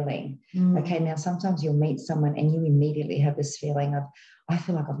feeling. Okay, now sometimes you'll meet someone and you immediately have this feeling of, I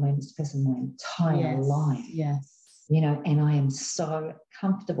feel like I've known this person my entire life. Yes. And I am so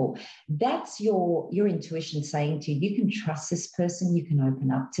comfortable. That's your intuition saying to you, you can trust this person, you can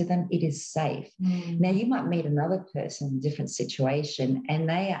open up to them, it is safe. Now, you might meet another person in a different situation and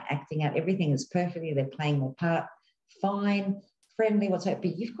they are acting out, everything is perfectly, they're playing their part, fine, friendly, whatsoever,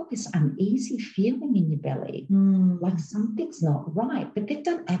 but you've got this uneasy feeling in your belly, like something's not right, but they've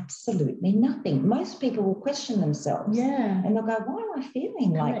done absolutely nothing. Most people will question themselves. Yeah. And they'll go, why am I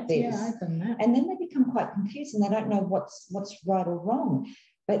feeling like this? Yeah, I've done that. And then they become quite confused and they don't know what's right or wrong.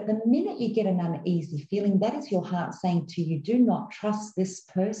 But the minute you get an uneasy feeling, that is your heart saying to you, do not trust this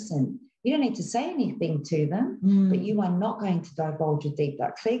person. You don't need to say anything to them, but you are not going to divulge your deep,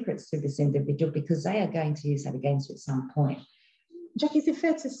 dark secrets to this individual because they are going to use that against you at some point. Jackie, is it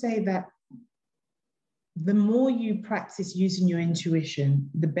fair to say that the more you practice using your intuition,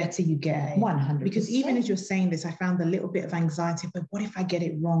 the better you get? 100%. Because even as you're saying this, I found a little bit of anxiety, but what if I get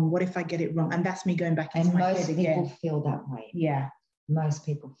it wrong? What if I get it wrong? And that's me going back into my head again. And most people feel that way. Yeah. Most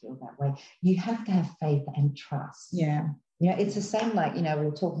people feel that way. You have to have faith and trust. Yeah. You know, it's the same like, you know, we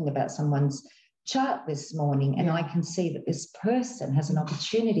were talking about someone's chart this morning, and I can see that this person has an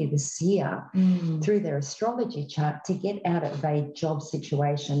opportunity this year through their astrology chart to get out of a job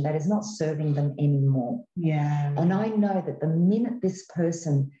situation that is not serving them anymore. Yeah. And I know that the minute this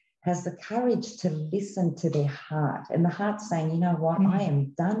person has the courage to listen to their heart, and the heart's saying, you know what, I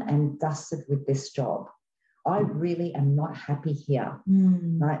am done and dusted with this job. I really am not happy here,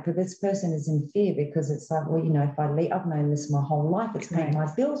 right? But this person is in fear because it's like, well, you know, if I leave, I've known this my whole life. It's paid my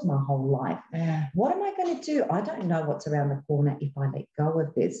bills my whole life. Yeah. What am I going to do? I don't know what's around the corner if I let go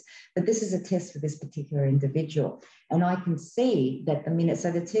of this. But this is a test for this particular individual. And I can see that the minute,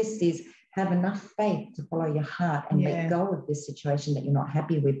 so the test is have enough faith to follow your heart and let go of this situation that you're not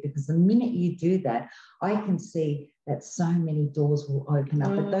happy with, because the minute you do that, I can see that so many doors will open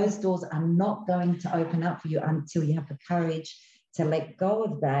up. But those doors are not going to open up for you until you have the courage to let go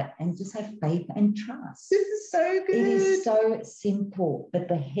of that and just have faith and trust. This is so good. It is so simple, but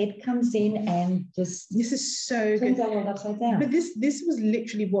the head comes in and just this is so good. Turns our world upside down. But this was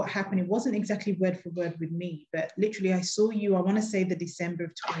literally what happened. It wasn't exactly word for word with me, but literally I saw you, I want to say the December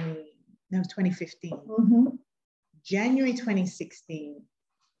of 2015. January 2016,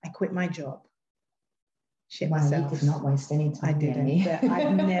 I quit my job. Shit myself. You did not waste any time. I didn't.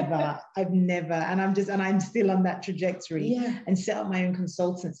 But I've never, and I'm still on that trajectory. And set up my own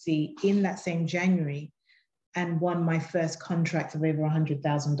consultancy in that same January, and won my first contract of over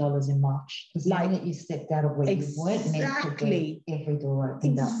 $100,000 in March. Like you stepped out of where you weren't meant to be. Every door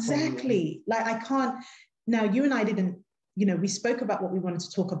opened up. Exactly. Like I can't. Now you and I didn't. You know, we spoke about what we wanted to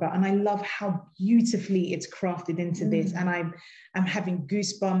talk about, and I love how beautifully it's crafted into this. And I'm having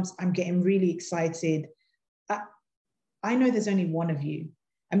goosebumps. I'm getting really excited. I know there's only one of you.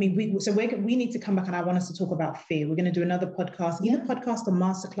 I mean, we need to come back, and I want us to talk about fear. We're going to do another podcast, either podcast or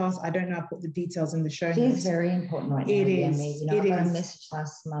masterclass. I don't know. I'll put the details in the show notes. It is very important right now. It is. You know, I got a message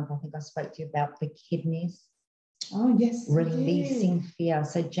last month. I think I spoke to you about the kidneys. Oh, yes. Releasing fear.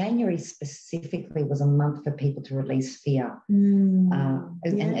 So January specifically was a month for people to release fear.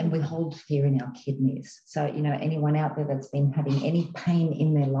 And we hold fear in our kidneys. So, you know, anyone out there that's been having any pain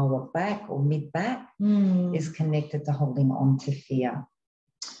in their lower back or mid-back is connected to holding on to fear.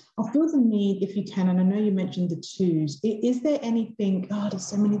 I feel the need, if you can, and I know you mentioned the twos. Is there anything, there's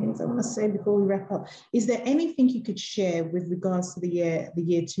so many things I want to say before we wrap up. Is there anything you could share with regards to the year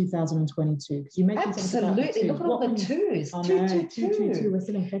 2022? Because you mentioned absolutely. Look at all the twos. Two. We're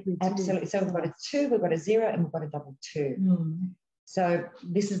still in February. Absolutely. So we've got a 2, we've got a 0, and we've got a double 2. So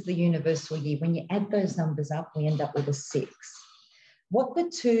this is the universal year. When you add those numbers up, we end up with a 6. What the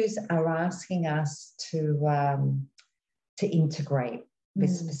 2s are asking us to integrate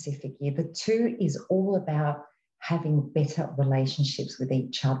this specific year. The 2 is all about having better relationships with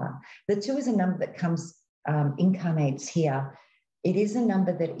each other. The 2 is a number that comes, incarnates here. It is a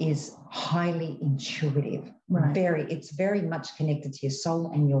number that is highly intuitive. Right. It's very much connected to your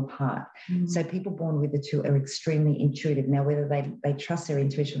soul and your heart. So people born with the 2 are extremely intuitive. Now, whether they trust their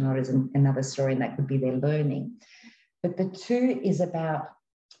intuition or not is another story, and that could be their learning. But the 2 is about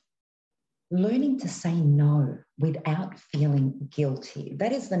learning to say no without feeling guilty.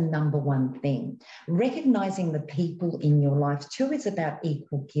 That is the number one thing. Recognizing the people in your life. 2 is about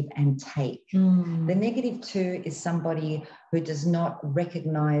equal give and take. The negative 2 is somebody who does not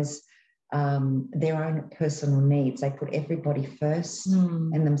recognize their own personal needs. They put everybody first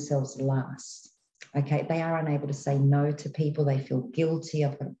and themselves last. Okay, they are unable to say no to people. They feel guilty.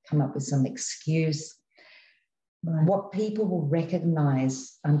 I've got to come up with some excuse. Right. What people will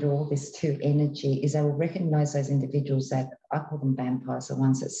recognize under all this 2 energy is they will recognize those individuals that, I call them vampires, the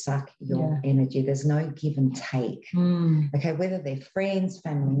ones that suck your energy. There's no give and take. Okay, whether they're friends,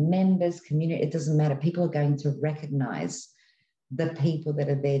 family members, community, it doesn't matter. People are going to recognize the people that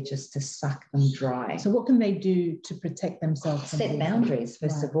are there just to suck them dry. So what can they do to protect themselves? Set boundaries,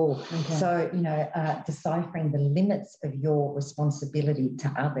 first of all. Okay. So, deciphering the limits of your responsibility to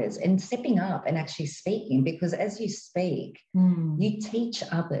others and stepping up and actually speaking, because as you speak, you teach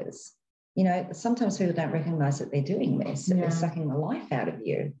others. Sometimes people don't recognize that they're doing this, that they're sucking the life out of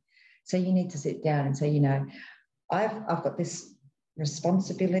you. So you need to sit down and say, I've got this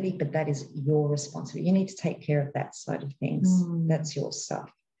responsibility, but that is your responsibility. You need to take care of that side of things. That's your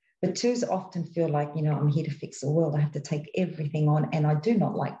stuff. But twos often feel like, I'm here to fix the world. I have to take everything on. And I do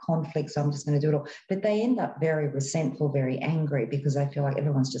not like conflict, so I'm just going to do it all. But they end up very resentful, very angry, because they feel like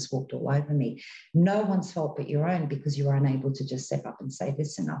everyone's just walked all over me. No one's fault but your own, because you are unable to just step up and say,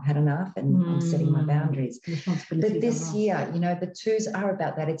 listen, I've had enough and I'm setting my boundaries. But this year, the twos are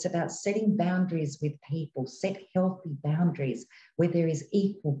about that. It's about setting boundaries with people, set healthy boundaries where there is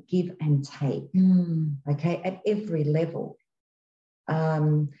equal give and take, okay, at every level.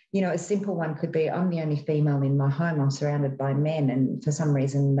 A simple one could be, I'm the only female in my home. I'm surrounded by men. And for some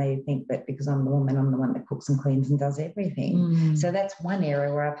reason, they think that because I'm the woman, I'm the one that cooks and cleans and does everything. So that's one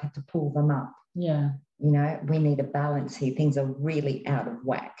area where I've had to pull them up. Yeah. We need a balance here. Things are really out of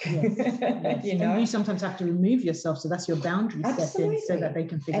whack. Yes. And you sometimes have to remove yourself. So that's your boundary setting so that they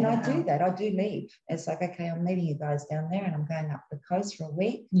can figure it out. And I do that. I do leave. It's like, okay, I'm leaving you guys down there and I'm going up the coast for a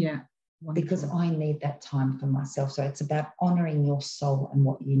week. Yeah. Wonderful. Because I need that time for myself. So it's about honoring your soul and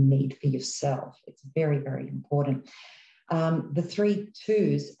what you need for yourself. It's very, very important. The 3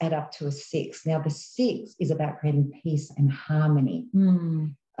 twos add up to a 6. Now, the 6 is about creating peace and harmony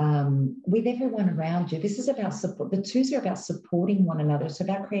with everyone around you. This is about support. The 2s are about supporting one another. It's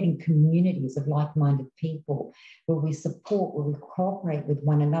about creating communities of like-minded people where we support, where we cooperate with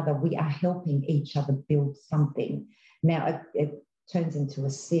one another. We are helping each other build something. Now, it turns into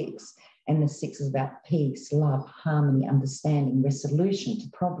a 6. And the 6 is about peace, love, harmony, understanding, resolution to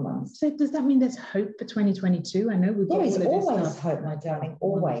problems. So does that mean there's hope for 2022? I know we've got There is always hope, my darling,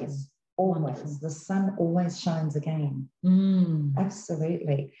 always. Wonderful. The sun always shines again.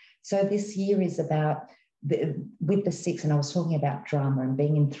 Absolutely. So this year is about, with the 6, and I was talking about drama and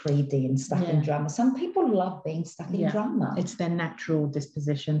being in 3D and stuck in drama. Some people love being stuck in drama. It's their natural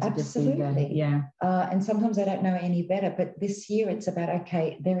disposition to Absolutely. Just be there. And sometimes I don't know any better, but this year it's about,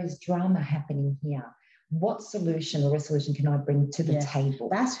 okay, there is drama happening here. What solution or resolution can I bring to the table?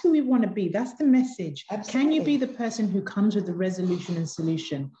 That's who we want to be. That's the message. Absolutely. Can you be the person who comes with the resolution and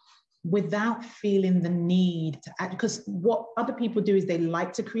solution without feeling the need to act? Because what other people do is they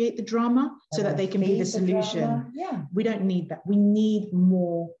like to create the drama so that they can be the solution. We don't need that. We need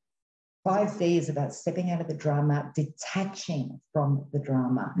more. 5D is about stepping out of the drama, detaching from the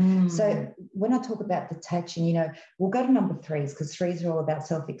drama. So when I talk about detaching, we'll go to number 3s, because 3s are all about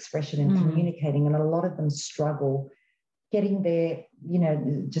self-expression and communicating, and a lot of them struggle getting there,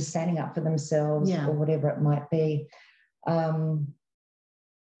 just standing up for themselves or whatever it might be.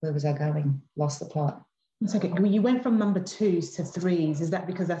 Where was I going? Lost the plot. It's okay. You went from number 2s to 3s. Is that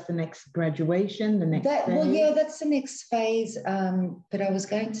because that's the next graduation, the next phase? Well, yeah, that's the next phase. But I was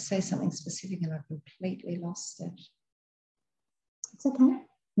going to say something specific and I completely lost it. It's okay.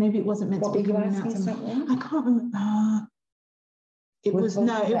 Maybe it wasn't meant to be coming out to something. I can't remember. We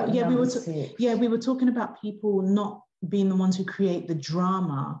were talking about people not being the ones who create the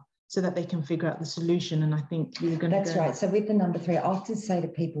drama so that they can figure out the solution. And I think you were going to That's right. So with the number 3, I often say to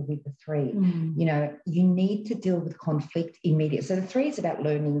people with the 3, you need to deal with conflict immediately. So the 3 is about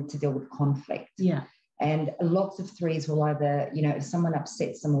learning to deal with conflict. Yeah. And lots of 3s will either, if someone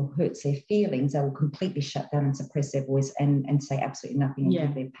upsets them or hurts their feelings, they will completely shut down and suppress their voice and say absolutely nothing and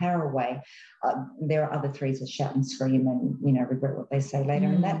give their power away. There are other 3s that shout and scream and, regret what they say later.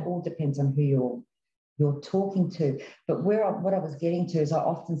 And that all depends on who you're talking to. But what I was getting to is I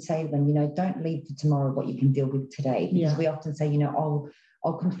often say to them, don't leave for tomorrow what you can deal with today. Because we often say,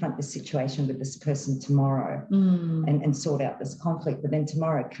 I'll confront this situation with this person tomorrow and sort out this conflict. But then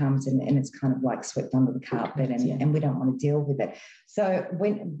tomorrow comes and it's kind of like swept under the carpet and we don't want to deal with it. So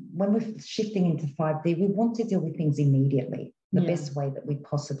when we're shifting into 5D, we want to deal with things immediately, the best way that we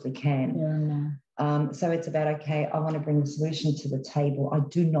possibly can. So it's about, okay, I want to bring the solution to the table. I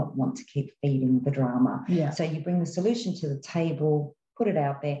do not want to keep feeding the drama. So you bring the solution to the table, put it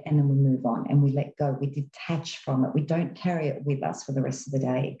out there, and then we move on and we let go. We detach from it. We don't carry it with us for the rest of the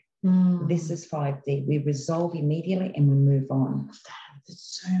day. This is 5D. We resolve immediately and we move on.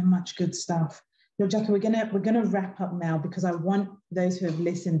 There's so much good stuff. Jackie, we're gonna wrap up now because I want those who have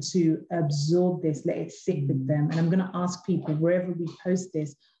listened to absorb this, let it sit with them. And I'm going to ask people wherever we post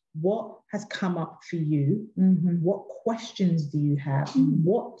this, what has come up for you? What questions do you have?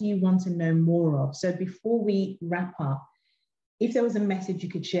 What do you want to know more of? So before we wrap up, if there was a message you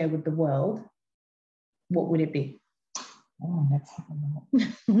could share with the world, what would it be? Oh, let's have a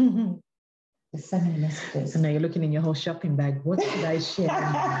look. There's so many messages. I know you're looking in your whole shopping bag. What should I share?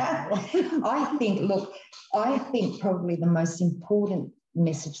 I think probably the most important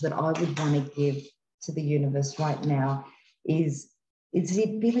message that I would want to give to the universe right now is the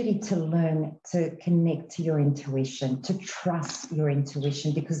ability to learn to connect to your intuition, to trust your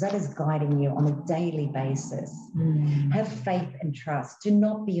intuition, because that is guiding you on a daily basis. Have faith and trust. Do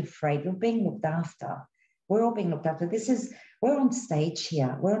not be afraid. You're being looked after. We're all being looked after. We're on stage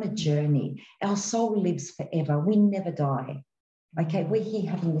here. We're on a journey. Our soul lives forever. We never die. Okay, we're here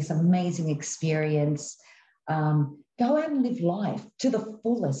having this amazing experience. Go out and live life to the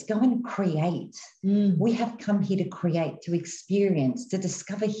fullest. Go and create. We have come here to create, to experience, to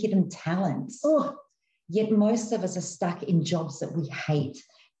discover hidden talents. Yet most of us are stuck in jobs that we hate,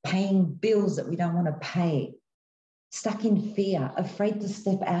 paying bills that we don't want to pay, stuck in fear, afraid to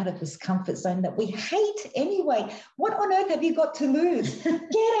step out of this comfort zone that we hate anyway. What on earth have you got to lose? Get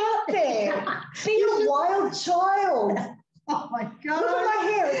out there. Be a wild child. Oh my God. Look at my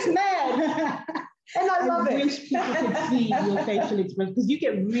hair. It's mad. And I love it. I wish people could see your facial expression, because you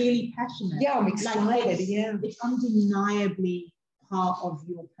get really passionate. Yeah, I'm excited. Like it's undeniably part of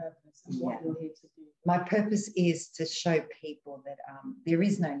your purpose and what you're here to do. My purpose is to show people that there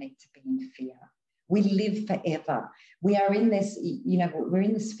is no need to be in fear. We live forever. We are in this, we're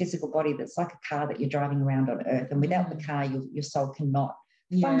in this physical body that's like a car that you're driving around on earth. And without the car, your soul cannot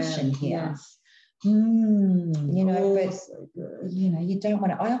function here. Yes. But you don't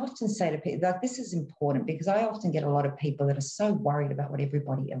want to. I often say to people, like, this is important, because I often get a lot of people that are so worried about what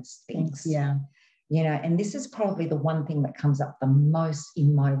everybody else thinks. And this is probably the one thing that comes up the most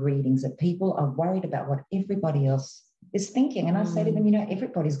in my readings, that people are worried about what everybody else is thinking. And I say to them,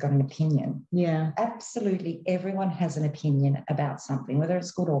 everybody's got an opinion. Yeah. Absolutely. Everyone has an opinion about something, whether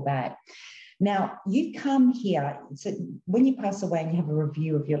it's good or bad. Now, you come here, so when you pass away and you have a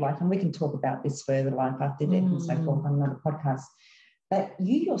review of your life, and we can talk about this further, life after death and so forth on another podcast, but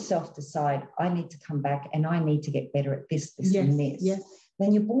you yourself decide, I need to come back and I need to get better at this, and this. Yes.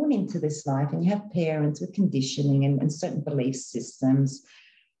 Then you're born into this life and you have parents with conditioning and certain belief systems.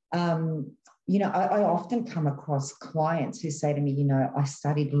 I often come across clients who say to me, I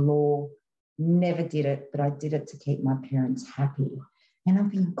studied law, never did it, but I did it to keep my parents happy. And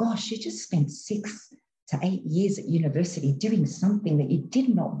I'm thinking, gosh, you just spent 6 to 8 years at university doing something that you did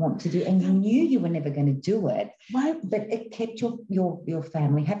not want to do, and you knew you were never going to do it. Why? But it kept your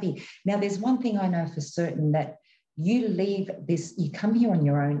family happy. Now, there's one thing I know for certain, that you leave this, you come here on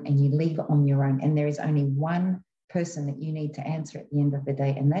your own and you leave on your own, and there is only one person that you need to answer at the end of the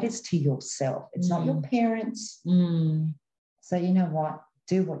day, and that is to yourself. It's not your parents. So you know what?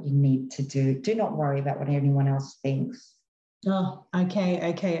 Do what you need to do. Do not worry about what anyone else thinks. Oh,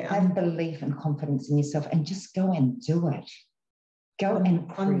 okay. Have belief and confidence in yourself, and just go and do it. Go and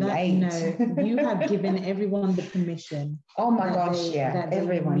create. On that note, you have given everyone the permission. Oh my gosh,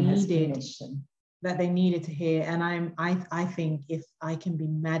 everyone has permission. That they needed to hear. And I think if I can be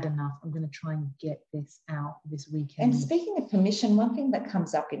mad enough, I'm going to try and get this out this weekend. And speaking of permission, one thing that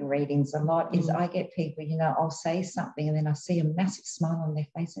comes up in readings a lot is I get people, I'll say something and then I see a massive smile on their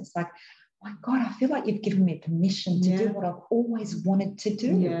face. And it's like, my God, I feel like you've given me permission to do what I've always wanted to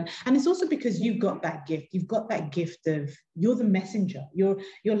do. Yeah. And it's also because you've got that gift. You've got that gift of, you're the messenger. You're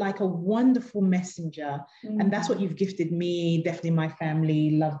like a wonderful messenger. And that's what you've gifted me, definitely my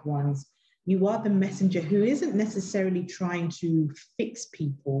family, loved ones. You are the messenger who isn't necessarily trying to fix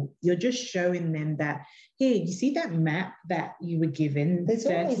people. You're just showing them that, here, you see that map that you were given? There's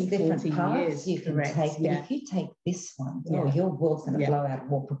 30, always different 40 paths years, you can take. But if you take this one, your world's going to blow out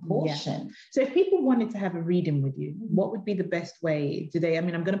of all proportion. Yeah. So if people wanted to have a reading with you, what would be the best way? I'm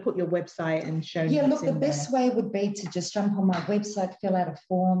going to put your website and show you. Yeah, look, the best way would be to just jump on my website, fill out a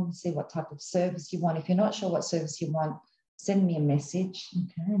form, see what type of service you want. If you're not sure what service you want, send me a message.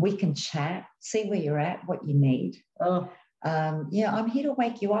 Okay. We can chat, see where you're at, what you need. I'm here to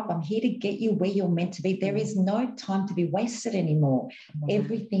wake you up. I'm here to get you where you're meant to be. There is no time to be wasted anymore.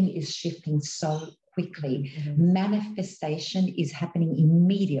 Everything is shifting so quickly. Manifestation is happening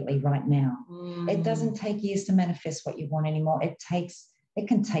immediately right now. It doesn't take years to manifest what you want anymore. It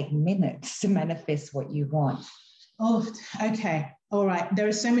can take minutes to manifest what you want. Oh, okay. All right. There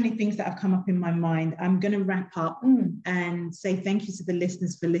are so many things that have come up in my mind. I'm going to wrap up and say thank you to the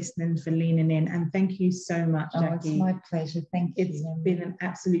listeners for listening, for leaning in. And thank you so much, Jackie. It's my pleasure. Thank you. It's been an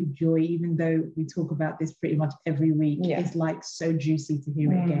absolute joy, even though we talk about this pretty much every week. Yeah. It's like so juicy to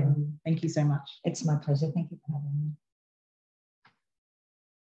hear it again. Thank you so much. It's my pleasure. Thank you for having me.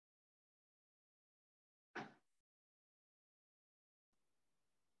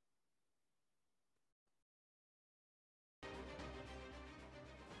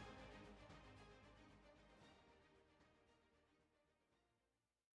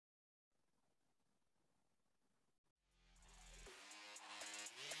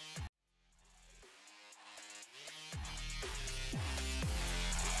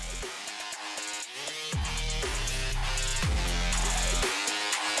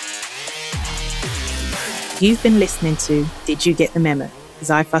 You've been listening to Did You Get the Memo? Because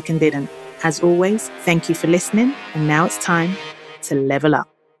I fucking didn't. As always, thank you for listening, and now it's time to level up.